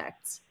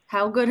prospects.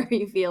 How good are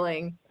you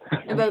feeling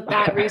about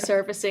that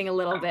resurfacing a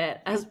little bit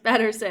as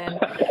Pettersson?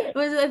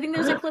 I think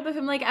there's a clip of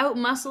him like out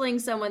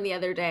muscling someone the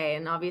other day,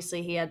 and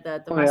obviously he had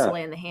the muscle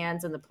in the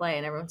hands and the play,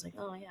 and everyone's like,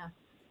 oh yeah.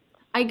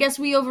 I guess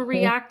we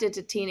overreacted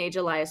to teenage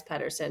Elias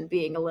Pettersson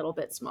being a little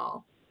bit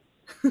small.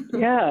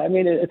 Yeah, I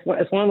mean, it's one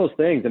of those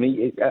things. I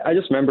mean, I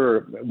just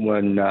remember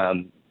when,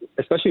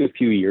 especially a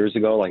few years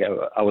ago, like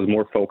I was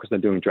more focused on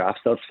doing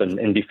draft stuff,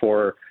 and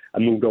before I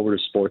moved over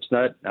to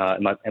Sportsnet,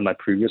 in my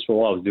previous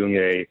role, I was doing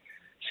a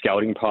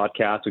scouting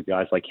podcast with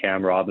guys like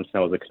Cam Robinson. I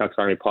was a Canucks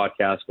Army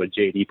podcast with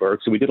J.D.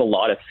 Burke. So we did a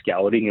lot of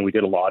scouting and we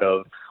did a lot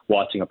of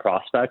watching of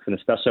prospects, and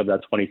especially of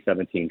that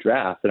 2017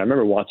 draft. And I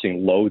remember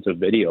watching loads of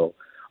video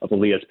of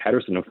Elias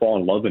Pettersson and fall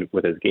in love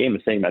with his game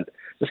and saying that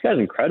this guy's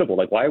incredible.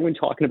 Like, why are we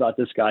talking about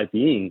this guy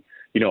being,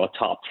 a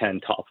top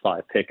 10, top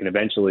 5 pick? And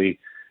eventually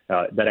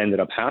that ended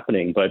up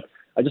happening. But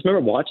I just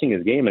remember watching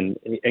his game,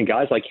 and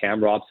guys like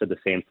Cam Robb said the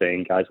same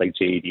thing. Guys like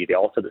JD, they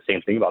all said the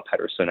same thing about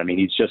Pettersson. I mean,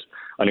 he's just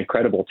an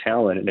incredible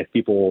talent. And if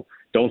people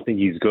don't think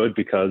he's good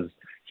because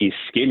he's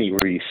skinny or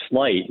he's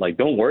slight, like,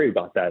 don't worry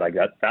about that. Like,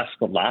 that's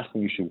the last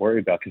thing you should worry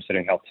about,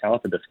 considering how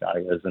talented this guy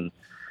is. And,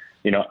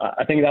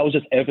 I think that was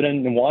just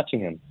evident in watching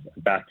him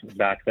back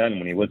then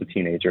when he was a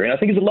teenager. And I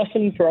think it's a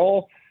lesson for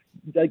all.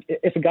 Like,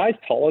 if a guy's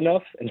tall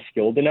enough and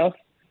skilled enough,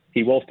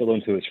 he will fill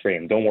into his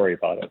frame. Don't worry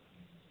about it.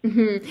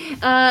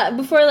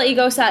 Before I let you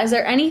go, Sat, is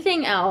there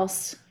anything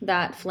else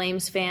that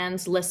Flames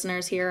fans,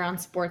 listeners here on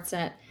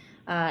Sportsnet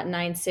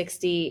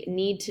 960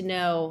 need to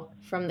know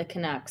from the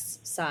Canucks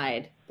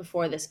side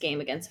before this game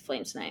against the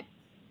Flames tonight?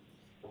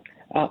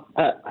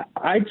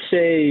 I'd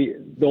say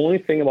the only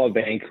thing about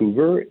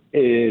Vancouver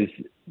is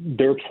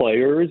their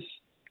players,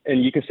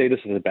 and you can say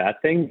this is a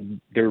bad thing,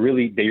 they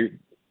really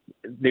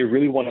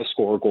want to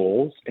score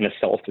goals in a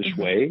selfish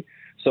way.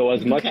 So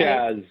as much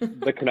as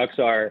the Canucks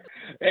are,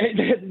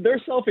 they're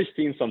a selfish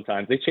team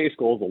sometimes. They chase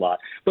goals a lot.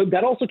 But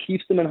that also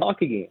keeps them in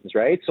hockey games,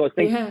 right? So I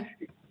think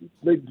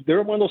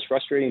they're one of those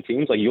frustrating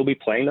teams. Like, you'll be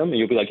playing them, and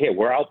you'll be like, hey,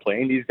 we're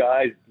outplaying these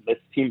guys. This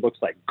team looks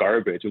like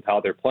garbage with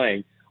how they're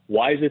playing.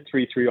 Why is it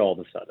 3-3 all of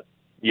a sudden?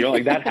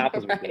 Like, that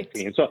happens with this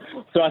team. So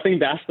I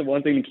think that's the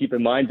one thing to keep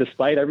in mind.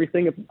 Despite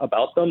everything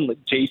about them, like,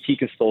 JT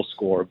can still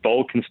score.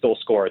 Bo can still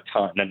score a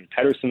ton. And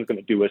Pettersson's going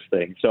to do his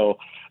thing. So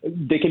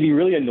they can be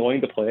really annoying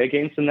to play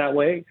against in that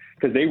way,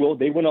 because they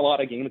win a lot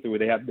of games where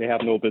they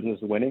have no business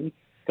winning,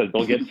 because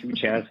they'll get 2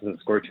 chances and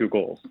score 2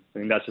 goals. I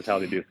mean, that's just how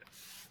they do it.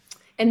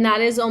 And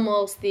that is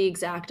almost the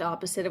exact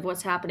opposite of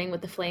what's happening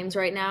with the Flames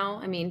right now.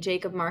 I mean,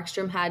 Jacob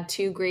Markstrom had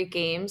 2 great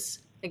games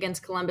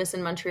against Columbus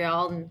and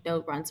Montreal and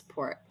no run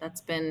support. That's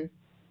been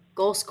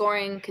goal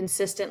scoring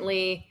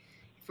consistently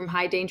from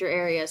high danger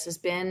areas has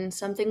been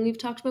something we've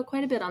talked about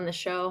quite a bit on the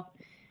show.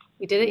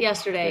 We did it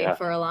yesterday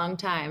for a long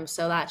time,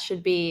 so that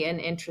should be an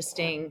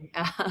interesting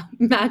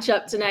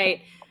matchup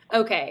tonight.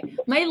 Okay,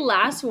 my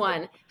last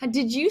one.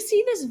 Did you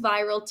see this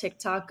viral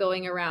TikTok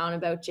going around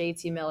about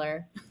JT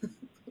Miller?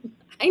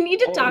 I need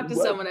to talk to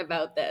someone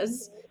about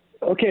this.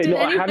 Okay, no,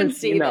 I haven't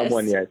seen that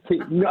one yet.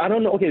 No, I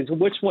don't know. Okay, so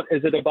which one?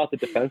 Is it about the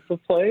defensive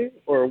play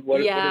or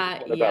what? Yeah,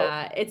 what is it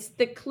about? It's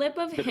the clip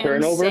of him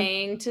turnover?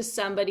 saying to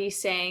somebody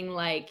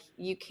like,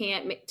 you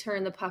can't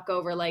turn the puck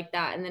over like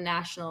that in the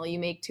National. You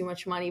make too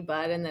much money,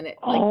 bud. And then it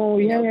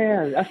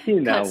I've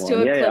seen that one. Cuts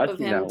to a clip of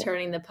him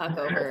turning the puck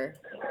over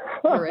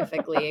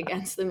horrifically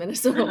against the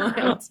Minnesota Wild.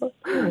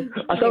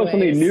 I thought it was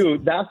something new.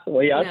 That's the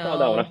way I saw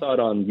that one. I saw it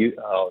on you.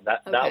 Oh,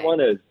 that one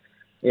is,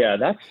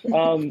 that's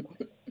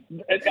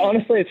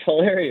Honestly, it's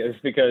hilarious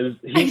because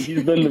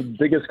he's been the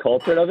biggest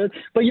culprit of it.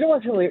 But you know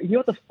what's hilarious? You know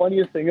what the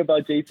funniest thing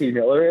about JT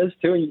Miller is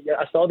too?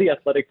 I saw the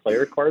athletic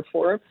player cards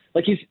for him.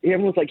 Like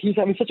everyone's like, he's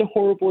having such a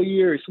horrible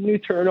year, so many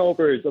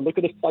turnovers, and look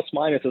at his plus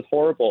minus, it's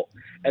horrible.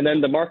 And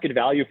then the market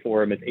value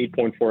for him is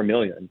 $8.4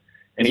 million.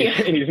 And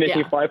he's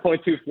making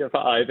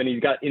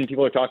 5.25, and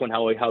people are talking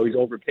about how he's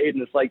overpaid,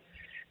 and it's like,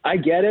 I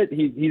get it.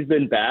 He's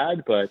been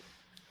bad, but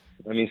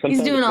I mean, sometimes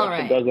he's doing the all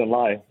right. doesn't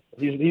lie.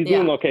 He's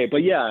doing okay,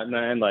 but yeah,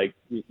 man, like,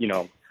 you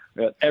know,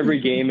 every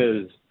game's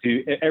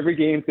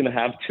going to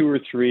have 2 or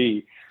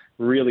 3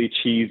 really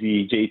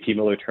cheesy JT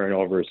Miller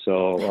turnovers.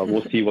 So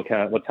we'll see we'll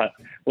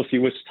see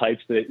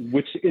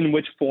in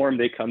which form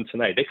they come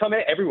tonight. They come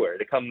everywhere.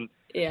 They come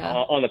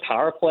on the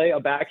power play, a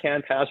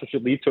backhand pass, which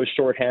will lead to a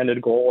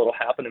shorthanded goal. It'll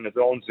happen in his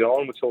own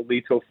zone, which will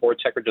lead to a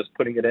forechecker just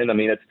putting it in. I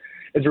mean,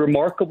 it's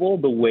remarkable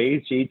the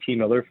ways JT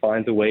Miller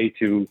finds a way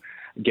to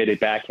get a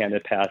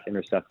backhanded pass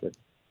intercepted.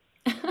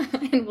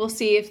 And we'll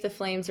see if the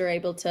Flames are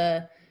able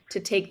to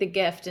take the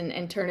gift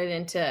and turn it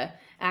into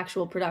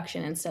actual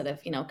production instead of,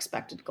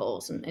 expected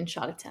goals and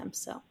shot attempts.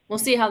 So we'll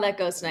see how that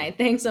goes tonight.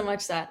 Thanks so much,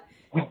 Sat.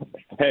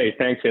 Hey,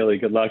 thanks, Hailey.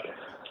 Good luck.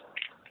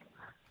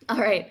 All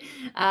right.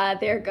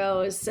 There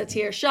goes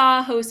Satiar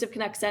Shah, host of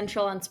Canucks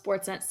Central on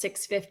Sportsnet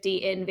 650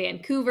 in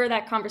Vancouver.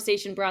 That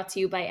conversation brought to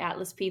you by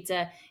Atlas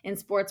Pizza and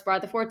Sports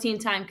Bar, the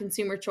 14-time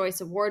Consumer Choice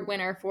Award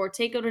winner. For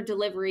takeout or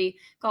delivery,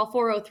 call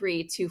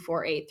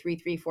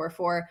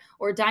 403-248-3344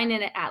 or dine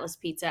in at Atlas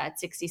Pizza at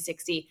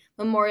 6060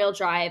 Memorial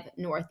Drive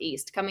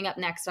Northeast. Coming up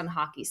next on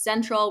Hockey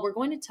Central, we're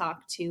going to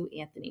talk to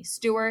Anthony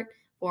Stewart,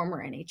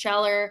 former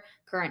NHLer,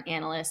 current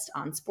analyst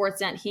on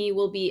Sportsnet. He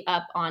will be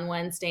up on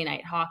Wednesday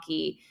Night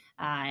Hockey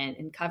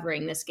and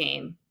covering this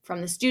game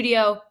from the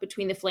studio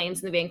between the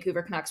Flames and the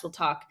Vancouver Canucks. We'll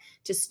talk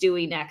to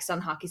Stewie next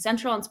on Hockey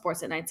Central on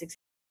Sportsnet 960.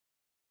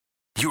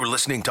 You're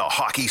listening to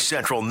Hockey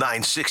Central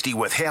 960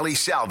 with Hailey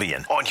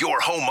Salvian on your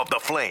home of the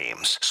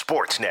Flames,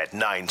 Sportsnet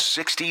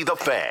 960 The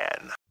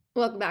Fan.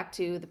 Welcome back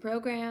to the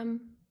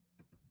program.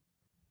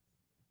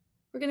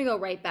 We're going to go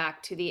right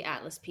back to the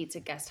Atlas Pizza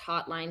guest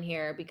hotline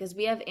here because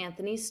we have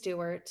Anthony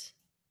Stewart,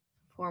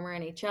 former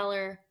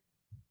NHLer,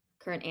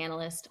 current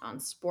analyst on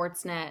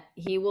Sportsnet.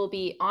 He will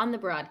be on the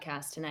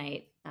broadcast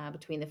tonight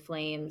between the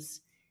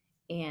Flames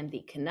and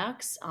the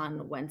Canucks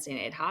on Wednesday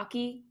Night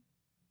Hockey.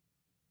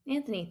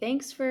 Anthony,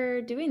 thanks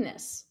for doing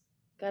this.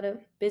 Got a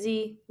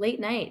busy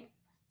late night,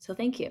 so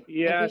thank you.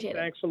 Yeah,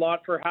 thanks a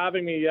lot for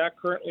having me. Yeah,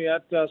 currently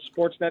at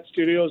Sportsnet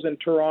Studios in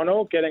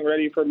Toronto, getting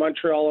ready for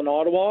Montreal and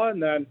Ottawa,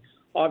 and then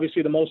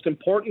obviously the most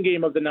important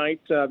game of the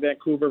night,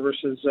 Vancouver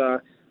versus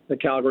the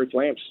Calgary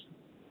Flames.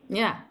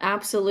 Yeah,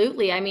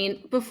 absolutely. I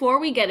mean, before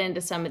we get into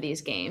some of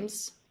these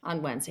games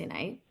on Wednesday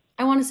night,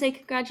 I want to say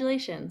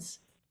congratulations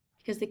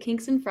because the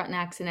Kingston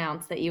Frontenacs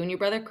announced that you and your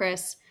brother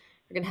Chris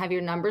are going to have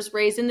your numbers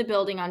raised in the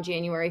building on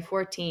January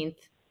 14th.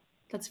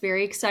 That's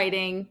very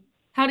exciting.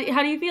 How do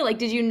you feel? Like,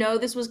 did you know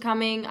this was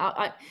coming?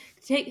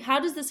 How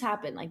does this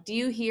happen? Like, do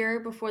you hear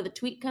before the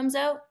tweet comes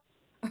out?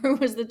 Or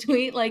was the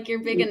tweet like your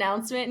big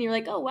announcement and you're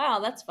like, oh, wow,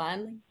 that's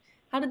fun?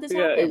 How did this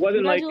happen? It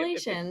wasn't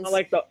Congratulations.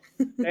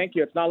 Thank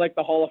you. It's not like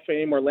the Hall of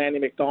Fame where Lanny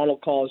McDonald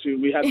calls you.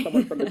 We had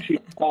someone from the chief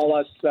call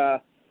us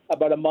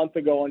about a month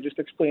ago and just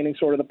explaining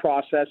sort of the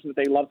process and that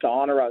they love to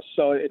honor us.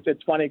 So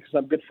it's funny because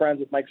I'm good friends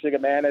with Mike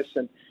Zigomanis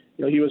and,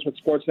 he was with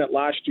Sportsnet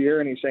last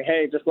year and he's saying,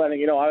 hey, just letting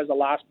you know, I was the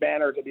last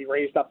banner to be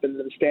raised up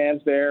into the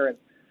stands there. And,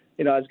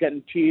 I was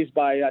getting teased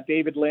by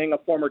David Ling, a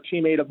former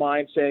teammate of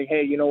mine, saying,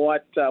 hey, you know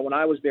what, when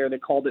I was there, they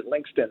called it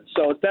Linkston.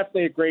 So it's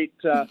definitely a great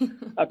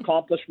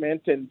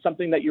accomplishment and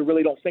something that you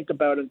really don't think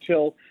about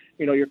until,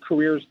 your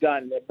career's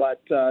done.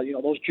 But,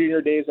 those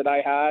junior days that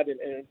I had and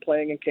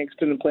playing in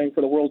Kingston and playing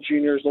for the World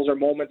Juniors, those are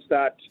moments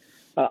that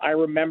I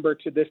remember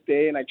to this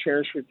day and I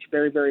cherish it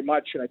very, very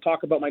much. And I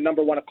talk about my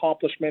number one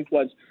accomplishment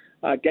was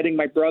getting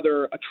my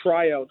brother a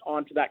tryout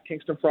onto that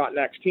Kingston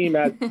Frontenacs team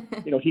as,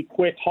 he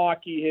quit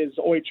hockey his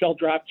OHL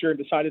draft year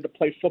and decided to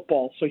play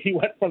football. So he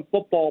went from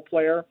football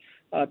player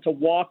to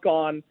walk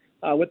on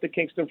with the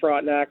Kingston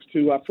Frontenacs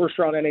to first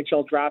round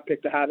NHL draft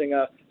pick to having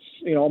a,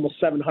 almost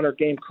 700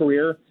 game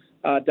career.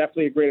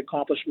 Definitely a great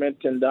accomplishment.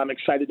 And I'm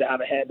excited to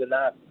have a hand in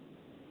that.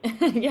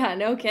 Yeah,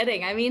 no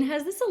kidding. I mean,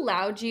 has this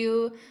allowed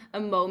you a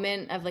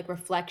moment of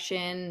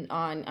reflection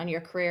on your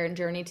career and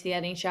journey to the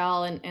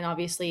NHL and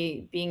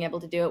obviously being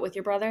able to do it with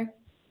your brother?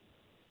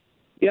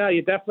 Yeah,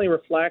 you definitely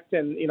reflect.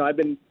 And, I've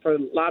been for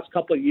the last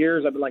couple of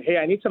years, I've been like, hey,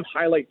 I need some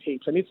highlight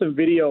tapes. I need some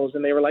videos.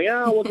 And they were like,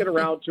 yeah, we'll get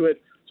around to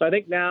it. So I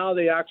think now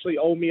they actually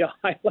owe me a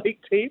highlight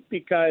tape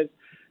because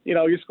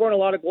you're scoring a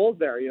lot of goals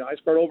there. I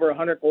scored over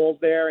 100 goals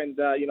there and,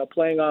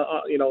 playing,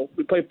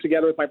 we played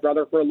together with my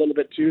brother for a little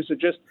bit too. So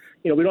just,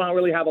 we don't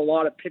really have a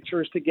lot of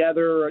pictures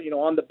together,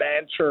 on the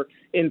bench or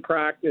in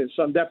practice.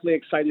 So I'm definitely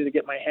excited to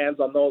get my hands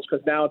on those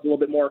because now it's a little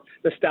bit more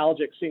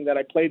nostalgic seeing that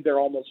I played there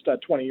almost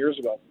 20 years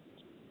ago.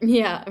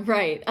 Yeah,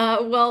 right.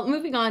 Well,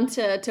 moving on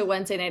to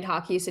Wednesday Night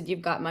Hockey, you said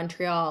you've got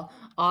Montreal,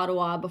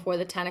 Ottawa before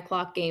the 10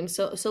 o'clock game.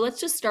 So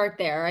let's just start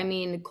there. I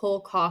mean,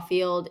 Cole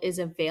Caulfield is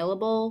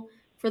available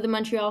for the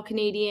Montreal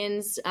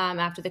Canadiens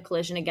after the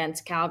collision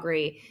against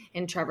Calgary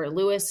and Trevor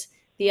Lewis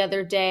the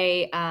other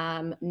day.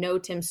 No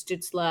Tim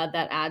Stützle.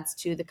 That adds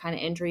to the kind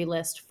of injury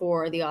list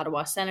for the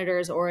Ottawa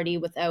Senators, already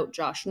without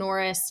Josh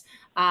Norris.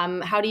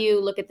 How do you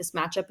look at this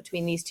matchup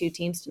between these two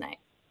teams tonight?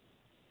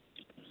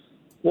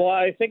 Well,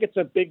 I think it's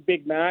a big,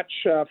 big match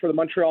for the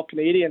Montreal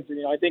Canadiens.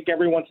 And, I think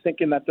everyone's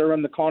thinking that they're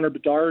in the Connor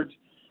Bedard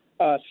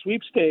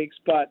sweepstakes,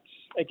 but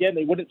again,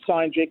 they wouldn't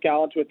sign Jake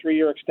Allen to a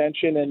 3-year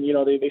extension, and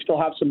they still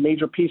have some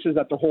major pieces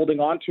that they're holding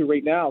on to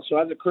right now. So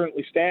as it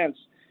currently stands,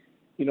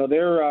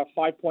 they're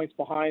 5 points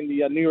behind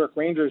the New York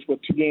Rangers with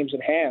 2 games in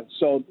hand.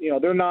 So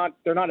they're not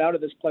out of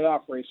this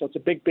playoff race. So it's a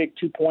big, big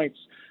 2 points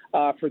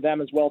for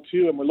them as well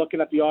too. And we're looking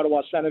at the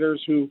Ottawa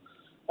Senators, who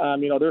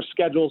their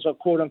schedules are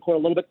quote unquote a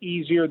little bit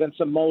easier than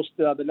most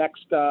the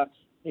next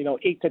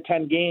 8 to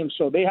 10 games.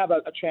 So they have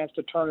a chance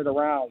to turn it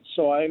around.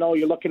 So I know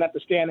you're looking at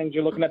the standings,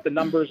 you're looking at the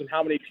numbers and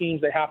how many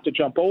teams they have to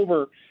jump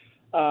over.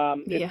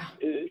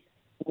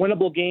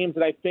 Winnable games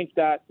that I think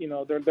that,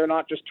 they're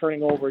not just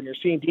turning over. And you're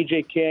seeing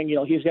DJ King,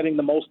 he's getting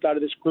the most out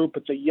of this group.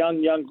 It's a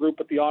young group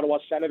with the Ottawa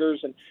Senators.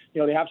 And,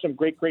 they have some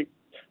great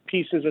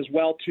pieces as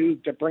well, too.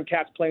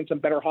 DeBrincat's playing some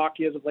better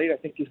hockey as of late. I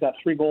think he's got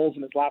 3 goals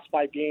in his last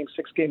 5 games,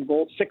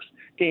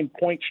 6-game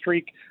point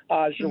streak.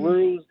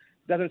 Giroux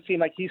doesn't seem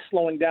like he's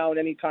slowing down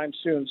anytime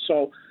soon.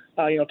 So,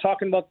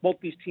 talking about both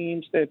these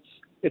teams,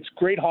 it's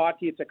great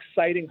hockey. It's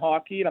exciting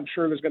hockey. And I'm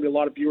sure there's going to be a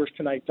lot of viewers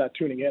tonight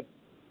tuning in.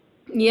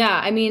 Yeah,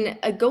 I mean,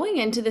 going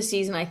into the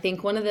season, I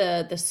think one of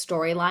the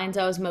storylines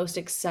I was most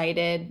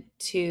excited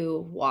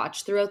to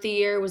watch throughout the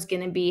year was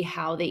going to be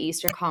how the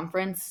Eastern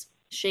Conference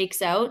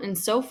shakes out. And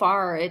so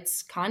far,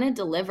 it's kind of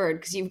delivered,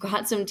 because you've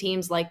got some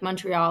teams like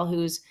Montreal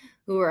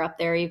who are up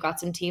there. You've got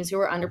some teams who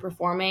are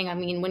underperforming. I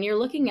mean, when you're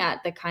looking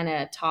at the kind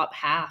of top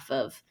half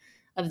of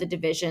the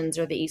divisions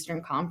or the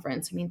Eastern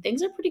Conference, I mean,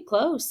 things are pretty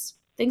close.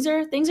 Things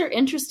are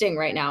interesting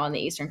right now in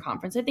the Eastern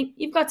Conference. I think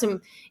you've got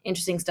some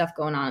interesting stuff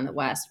going on in the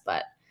West,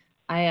 but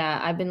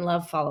I've been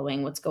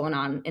following what's going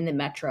on in the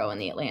Metro and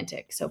the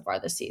Atlantic so far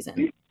this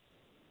season.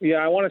 Yeah,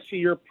 I want to see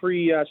your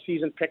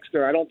pre-season picks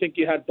there. I don't think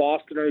you had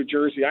Boston or New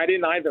Jersey. I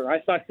didn't either.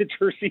 I thought New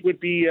Jersey would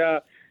be,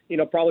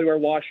 probably where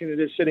Washington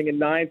is sitting in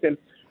 9th. And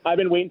I've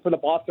been waiting for the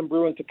Boston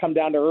Bruins to come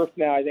down to earth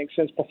now, I think,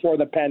 since before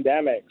the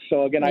pandemic.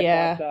 So, again,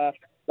 I thought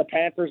the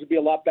Panthers would be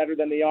a lot better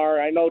than they are.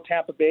 I know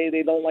Tampa Bay,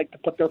 they don't like to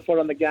put their foot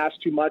on the gas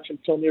too much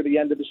until near the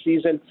end of the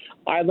season.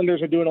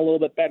 Islanders are doing a little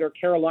bit better.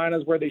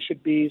 Carolina's where they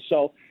should be.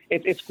 So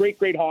it's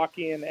great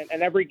hockey, and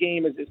every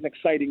game is an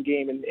exciting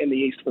game in the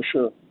East for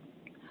sure.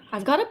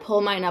 I've got to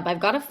pull mine up. I've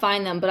got to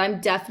find them, but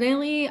I've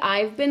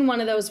been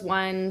one of those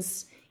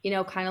ones,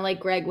 kind of like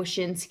Greg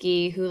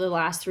Wyshynski, who the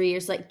last 3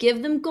 years,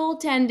 give them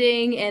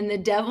goaltending and the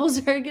Devils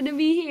are going to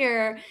be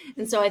here.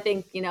 And so I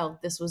think,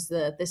 this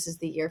is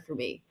the year for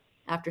me,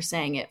 after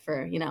saying it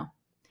for,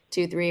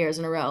 2-3 years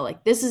in a row.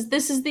 This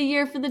is the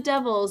year for the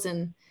Devils.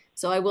 And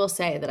so I will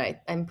say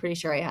that I'm pretty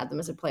sure I had them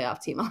as a playoff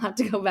team. I'll have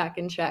to go back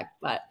and check,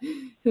 but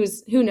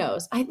who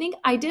knows? I think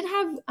I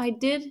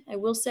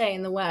will say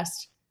in the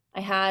West, I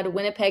had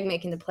Winnipeg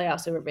making the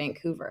playoffs over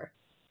Vancouver.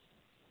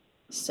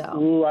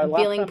 So I'm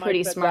feeling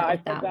pretty smart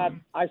with that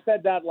one. I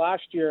said that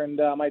last year,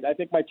 and I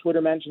think my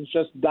Twitter mentions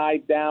just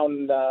died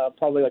down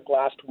probably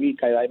last week.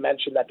 I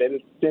mentioned that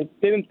they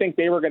didn't think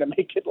they were going to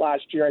make it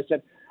last year. I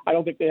said, I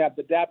don't think they have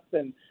the depth,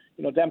 and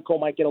Demko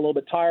might get a little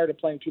bit tired of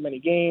playing too many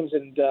games,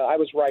 and I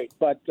was right.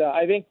 But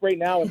I think right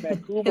now with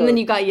Vancouver... and then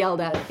you got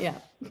yelled at, yeah.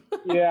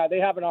 Yeah, they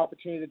have an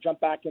opportunity to jump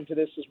back into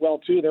this as well,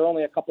 too. They're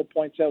only a couple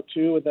points out,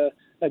 too, with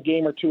a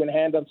game or two in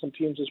hand on some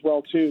teams as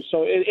well, too.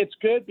 So it's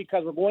good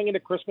because we're going into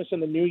Christmas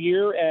and the New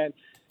Year, and,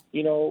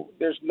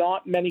 there's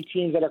not many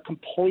teams that are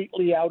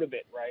completely out of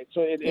it, right?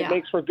 So it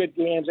makes for good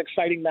games,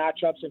 exciting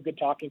matchups, and good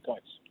talking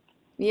points.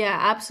 Yeah,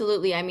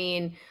 absolutely. I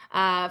mean,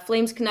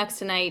 Flames Canucks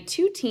tonight,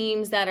 2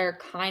 teams that are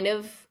kind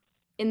of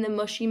in the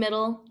mushy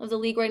middle of the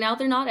league right now.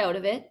 They're not out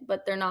of it,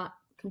 but they're not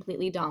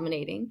completely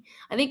dominating.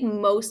 I think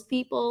most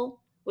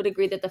people would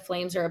agree that the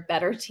Flames are a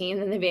better team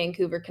than the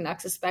Vancouver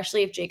Canucks,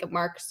 especially if Jacob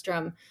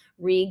Markstrom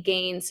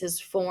regains his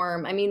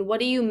form. I mean, what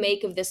do you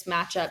make of this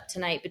matchup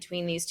tonight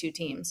between these 2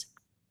 teams?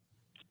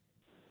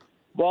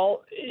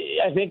 Well,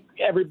 I think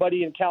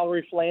everybody in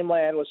Calgary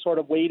Flameland was sort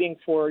of waiting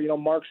for,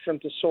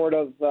 Markstrom to sort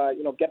of,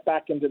 get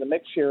back into the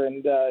mix here.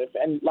 And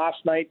last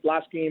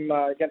game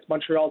against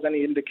Montreal is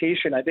any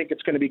indication, I think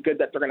it's going to be good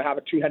that they're going to have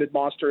a 2-headed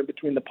monster in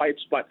between the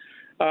pipes. But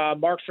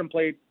Markstrom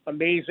played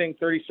amazing,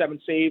 37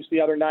 saves the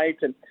other night,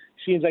 and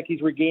seems like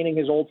he's regaining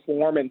his old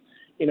form. And,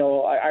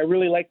 I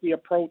really like the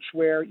approach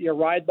where you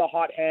ride the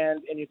hot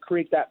hand and you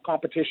create that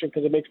competition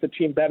because it makes the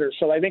team better.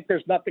 So I think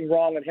there's nothing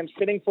wrong with him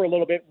sitting for a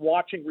little bit,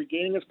 watching,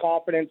 regaining his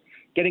confidence,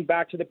 getting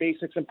back to the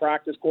basics in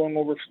practice, going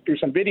over through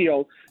some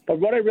video. But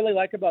what I really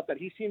like about that,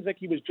 he seems like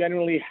he was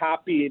genuinely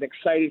happy and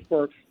excited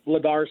for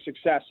Vladar's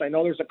success. I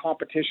know there's a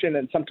competition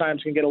and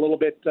sometimes can get a little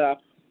bit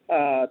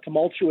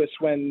tumultuous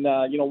when,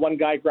 one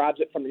guy grabs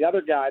it from the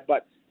other guy,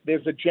 but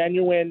there's a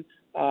genuine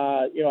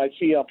I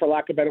see, for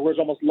lack of better words,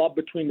 almost love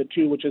between the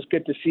two, which is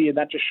good to see, and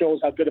that just shows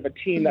how good of a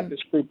team that this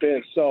group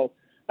is. So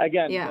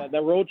again,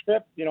 the road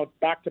trip,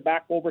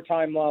 back-to-back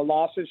overtime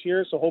losses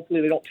here. So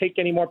hopefully they don't take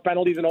any more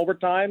penalties in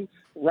overtime,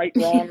 right,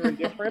 wrong, or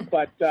indifferent.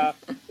 But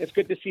it's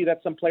good to see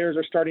that some players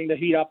are starting to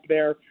heat up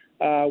there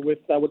with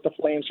the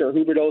Flames here.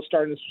 Huberdeau's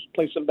starting to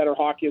play some better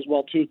hockey as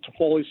well, too.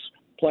 Toffoli's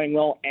playing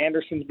well.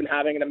 Anderson's been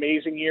having an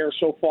amazing year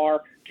so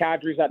far.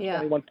 Kadri's at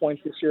 21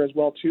 points this year as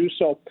well, too.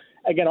 So,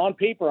 again, on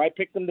paper, I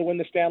picked them to win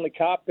the Stanley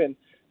Cup. And,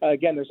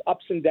 again, there's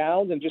ups and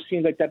downs, and just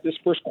seems like that this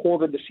first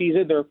quarter of the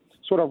season, they're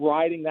sort of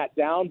riding that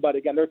down. But,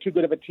 again, they're too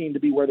good of a team to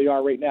be where they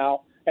are right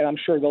now, and I'm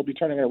sure they'll be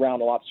turning it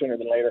around a lot sooner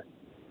than later.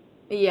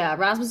 Yeah,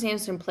 Rasmus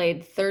Andersson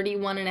played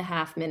 31 and a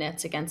half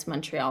minutes against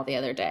Montreal the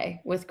other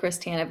day with Chris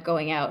Tanev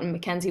going out and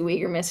Mackenzie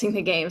Weegar missing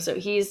the game. So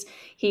he's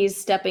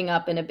stepping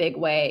up in a big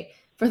way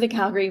for the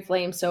Calgary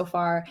Flames so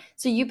far.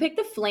 So you picked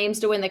the Flames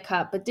to win the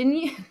Cup, but didn't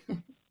you?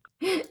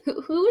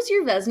 Who was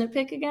your Vezina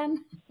pick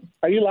again?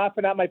 Are you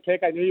laughing at my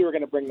pick? I knew you were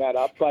going to bring that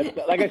up. But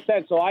like I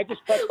said, so I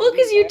just... Well,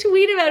 because you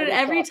tweet about it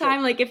every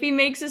time. Like, if he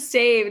makes a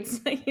save,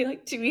 it's like you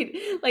tweet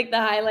the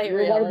highlight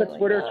reel. You're one of the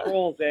Twitter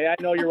trolls, eh?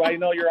 I know you're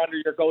under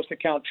your ghost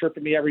account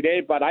chirping me every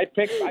day. But I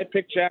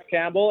picked Jack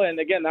Campbell. And,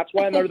 again, that's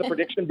why I'm out of the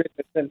prediction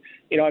business.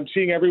 And, I'm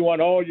seeing everyone,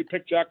 you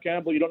picked Jack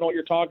Campbell. You don't know what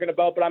you're talking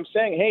about. But I'm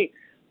saying, hey,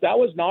 that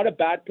was not a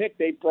bad pick.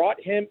 They brought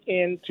him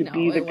in to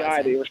be the guy.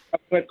 Wasn't. They were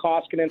stuck with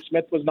Koskinen.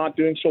 Smith was not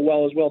doing so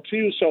well as well,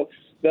 too. So,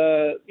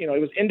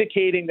 it was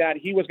indicating that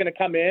he was going to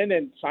come in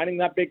and signing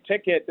that big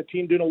ticket, the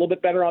team doing a little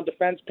bit better on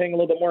defense, paying a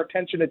little bit more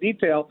attention to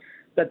detail,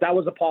 that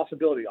was a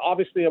possibility.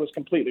 Obviously, I was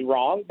completely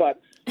wrong,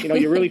 but,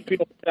 you really feel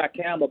for Jack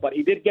Campbell. But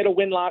he did get a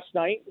win last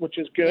night, which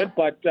is good.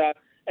 Yeah. But,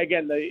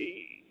 again,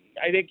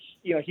 I think,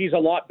 he's a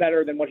lot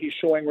better than what he's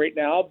showing right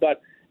now.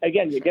 But,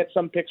 again, you get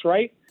some picks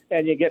right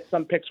and you get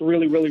some picks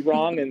really, really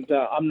wrong, and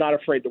I'm not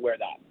afraid to wear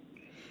that.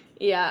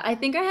 Yeah, I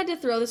think I had to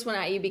throw this one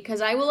at you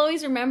because I will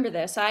always remember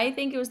this. I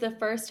think it was the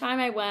first time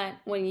I went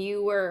when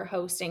you were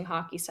hosting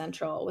Hockey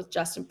Central with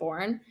Justin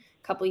Bourne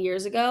a couple of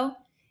years ago.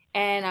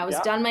 And I was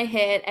done my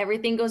hit.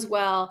 Everything goes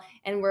well.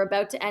 And we're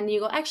about to end. And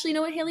you go, actually, you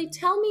know what, Hailey?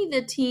 Tell me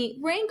the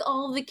team. Rank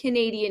all the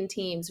Canadian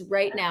teams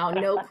right now.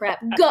 No prep.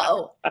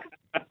 Go.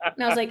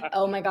 And I was like,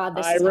 oh, my God,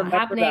 this is not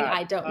happening.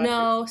 I don't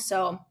know.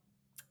 So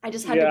I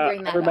just had to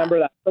bring that up. I remember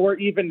that. So we're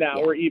even now.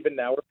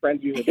 Yeah. We're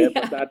friends using it.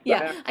 But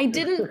that's I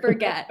didn't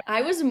forget.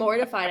 I was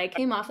mortified. I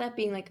came off that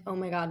being like, oh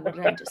my God, what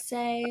did I just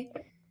say?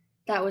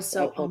 That was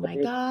so, oh my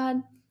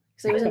God.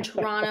 Because I was in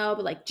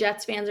Toronto, but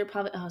Jets fans are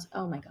probably,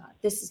 oh my God,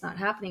 this is not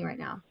happening right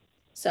now.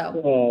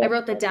 So I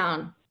wrote that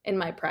down in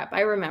my prep.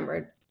 I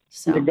remembered.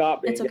 So you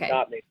got me. It's okay. You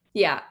got me.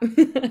 Yeah.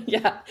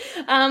 Yeah.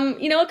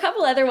 A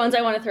couple other ones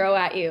I want to throw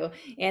at you,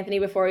 Anthony,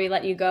 before we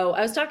let you go.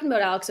 I was talking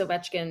about Alex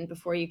Ovechkin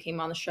before you came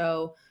on the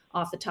show.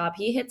 Off the top,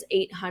 he hits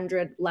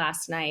 800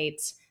 last night.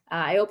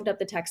 I opened up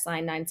the text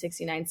line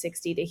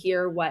 960-960 to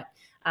hear what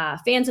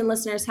fans and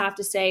listeners have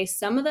to say.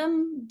 Some of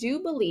them do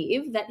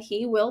believe that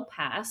he will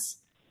pass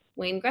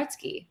Wayne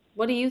Gretzky.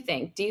 What do you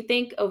think? Do you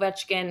think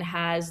Ovechkin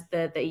has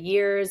the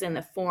years and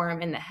the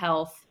form and the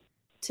health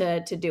to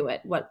do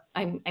it?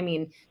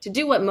 To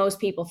do what most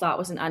people thought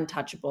was an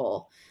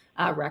untouchable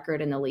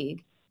record in the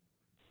league?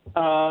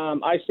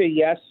 I say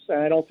yes.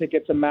 I don't think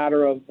it's a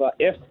matter of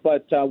if,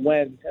 but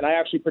when. And I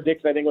actually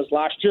predicted, I think it was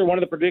last year, one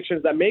of the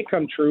predictions that may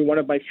come true, one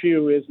of my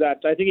few, is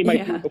that I think he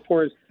might do it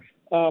before his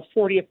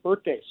 40th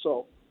birthday.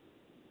 So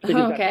I think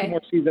he's got 2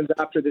 more seasons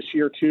after this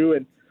year, too.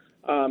 And,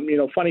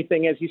 funny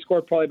thing is he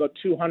scored probably about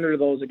 200 of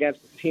those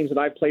against the teams that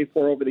I played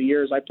for over the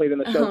years. I played in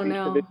the Southeast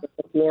Division,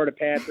 the Florida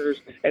Panthers,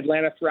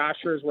 Atlanta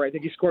Thrashers, where I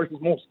think he scored his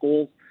most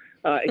goals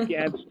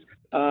against.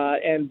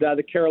 And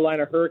the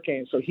Carolina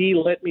Hurricanes. So he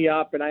lit me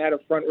up, and I had a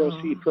front row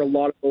seat for a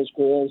lot of those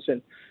goals.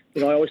 And,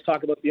 I always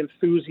talk about the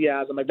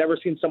enthusiasm. I've never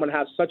seen someone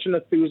have such an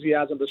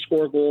enthusiasm to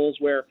score goals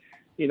where,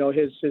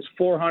 his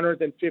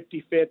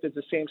 455th is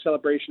the same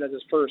celebration as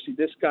his first.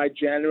 This guy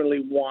genuinely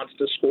wants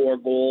to score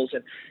goals.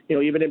 And,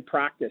 even in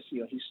practice,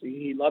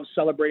 he loves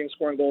celebrating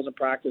scoring goals in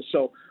practice.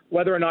 So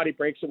whether or not he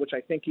breaks it, which I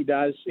think he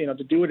does,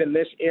 to do it in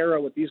this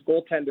era with these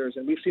goaltenders,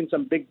 and we've seen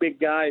some big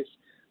guys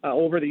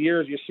over the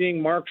years. You're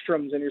seeing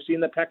Markstroms, and you're seeing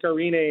the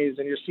Pecorines,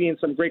 and you're seeing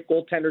some great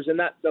goaltenders in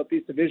that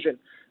Southeast Division.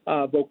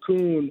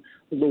 Vokoun,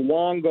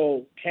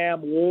 Luongo,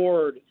 Cam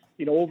Ward,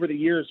 over the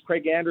years,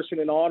 Craig Anderson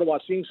in Ottawa,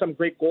 seeing some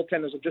great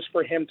goaltenders, and just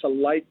for him to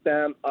light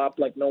them up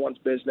like no one's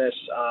business.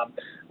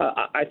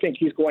 I think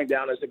he's going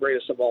down as the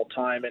greatest of all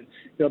time.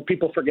 And,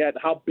 people forget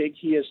how big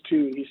he is,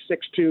 too. He's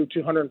 6'2",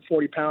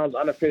 240 pounds,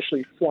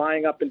 unofficially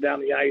flying up and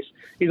down the ice.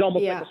 He's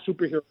almost like a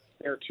superhero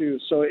there, too.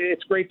 So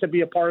it's great to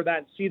be a part of that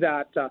and see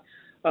that.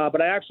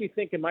 But I actually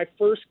think in my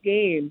first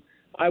game,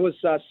 I was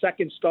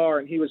second star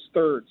and he was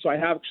third. So I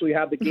actually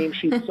have the game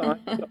sheet signed.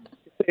 So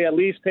at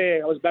least,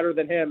 I was better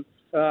than him,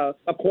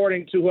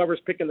 according to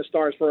whoever's picking the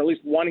stars for at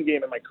least one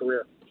game in my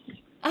career.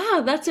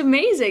 Ah, that's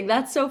amazing.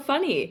 That's so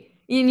funny.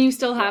 And you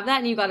still have that,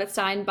 and you got it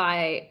signed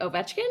by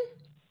Ovechkin?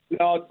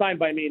 No, it's signed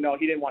by me. No,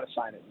 he didn't want to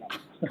sign it.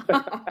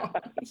 No.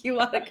 You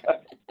want to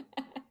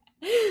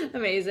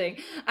Amazing.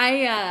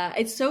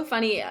 It's so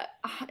funny.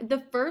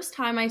 The first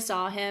time I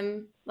saw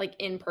him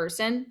in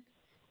person,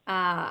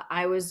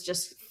 I was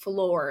just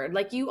floored.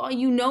 Like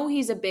you know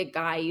he's a big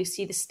guy. You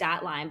see the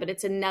stat line, but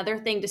it's another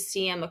thing to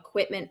see him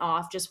equipment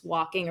off, just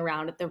walking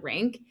around at the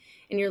rink,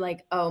 and you're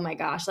like, oh my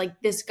gosh, like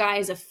this guy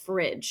is a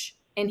fridge.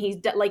 And he's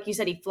like you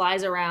said, he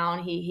flies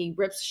around, he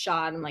rips a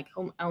shot. I'm like,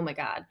 oh my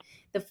god,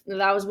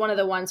 that was one of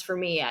the ones for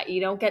me.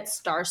 You don't get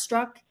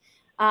starstruck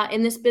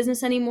in this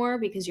business anymore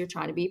because you're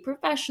trying to be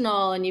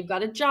professional and you've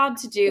got a job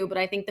to do. But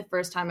I think the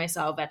first time I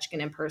saw Ovechkin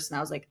in person,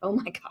 I was like, oh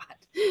my God,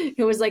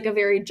 it was like a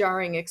very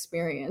jarring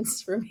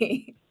experience for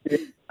me.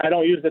 I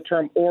don't use the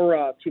term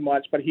aura too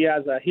much, but he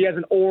has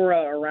an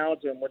aura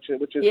around him, which is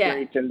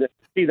great. And to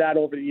see that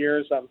over the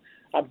years, I'm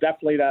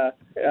definitely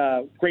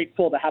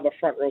grateful to have a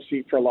front row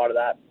seat for a lot of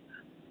that.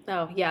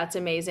 Oh, yeah, it's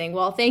amazing.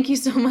 Well, thank you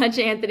so much,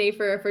 Anthony,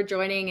 for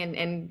joining,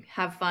 and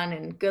have fun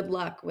and good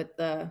luck with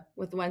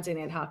Wednesday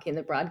Night Hockey and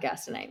the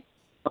broadcast tonight.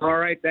 All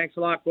right. Thanks a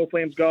lot. Go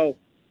Flames, go.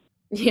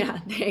 Yeah,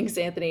 thanks,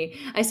 Anthony.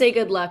 I say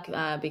good luck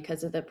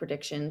because of the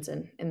predictions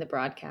and the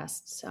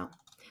broadcast. So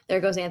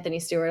there goes Anthony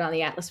Stewart on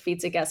the Atlas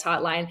Pizza guest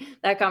hotline.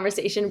 That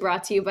conversation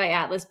brought to you by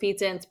Atlas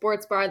Pizza and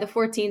Sports Bar, the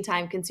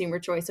 14-time Consumer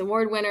Choice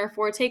Award winner.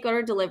 For takeout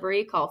or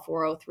delivery, call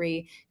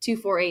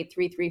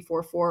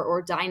 403-248-3344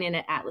 or dine in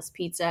at Atlas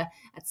Pizza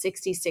at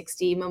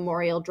 6060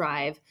 Memorial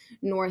Drive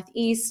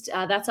Northeast.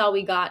 That's all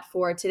we got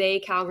for today.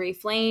 Calgary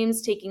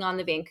Flames taking on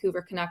the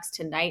Vancouver Canucks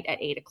tonight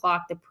at 8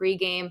 o'clock. The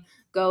pregame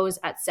goes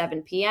at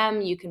 7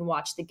 p.m. You can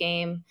watch the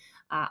game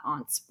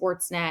on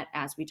Sportsnet,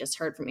 as we just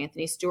heard from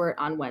Anthony Stewart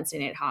on Wednesday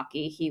Night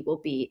Hockey. He will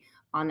be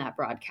on that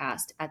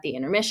broadcast at the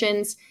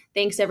intermissions.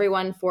 Thanks,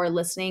 everyone, for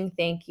listening.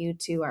 Thank you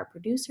to our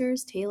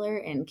producers, Taylor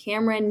and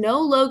Cameron.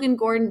 No Logan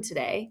Gordon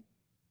today.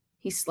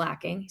 He's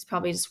slacking. He's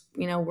probably just,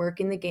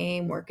 working the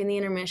game, working the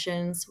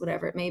intermissions,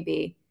 whatever it may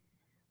be.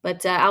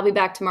 But I'll be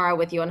back tomorrow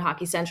with you on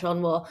Hockey Central,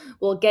 and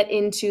we'll get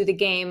into the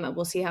game.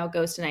 We'll see how it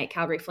goes tonight,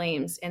 Calgary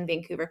Flames and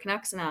Vancouver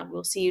Canucks. And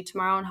we'll see you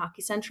tomorrow on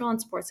Hockey Central on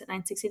Sports at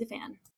 960 The Fan.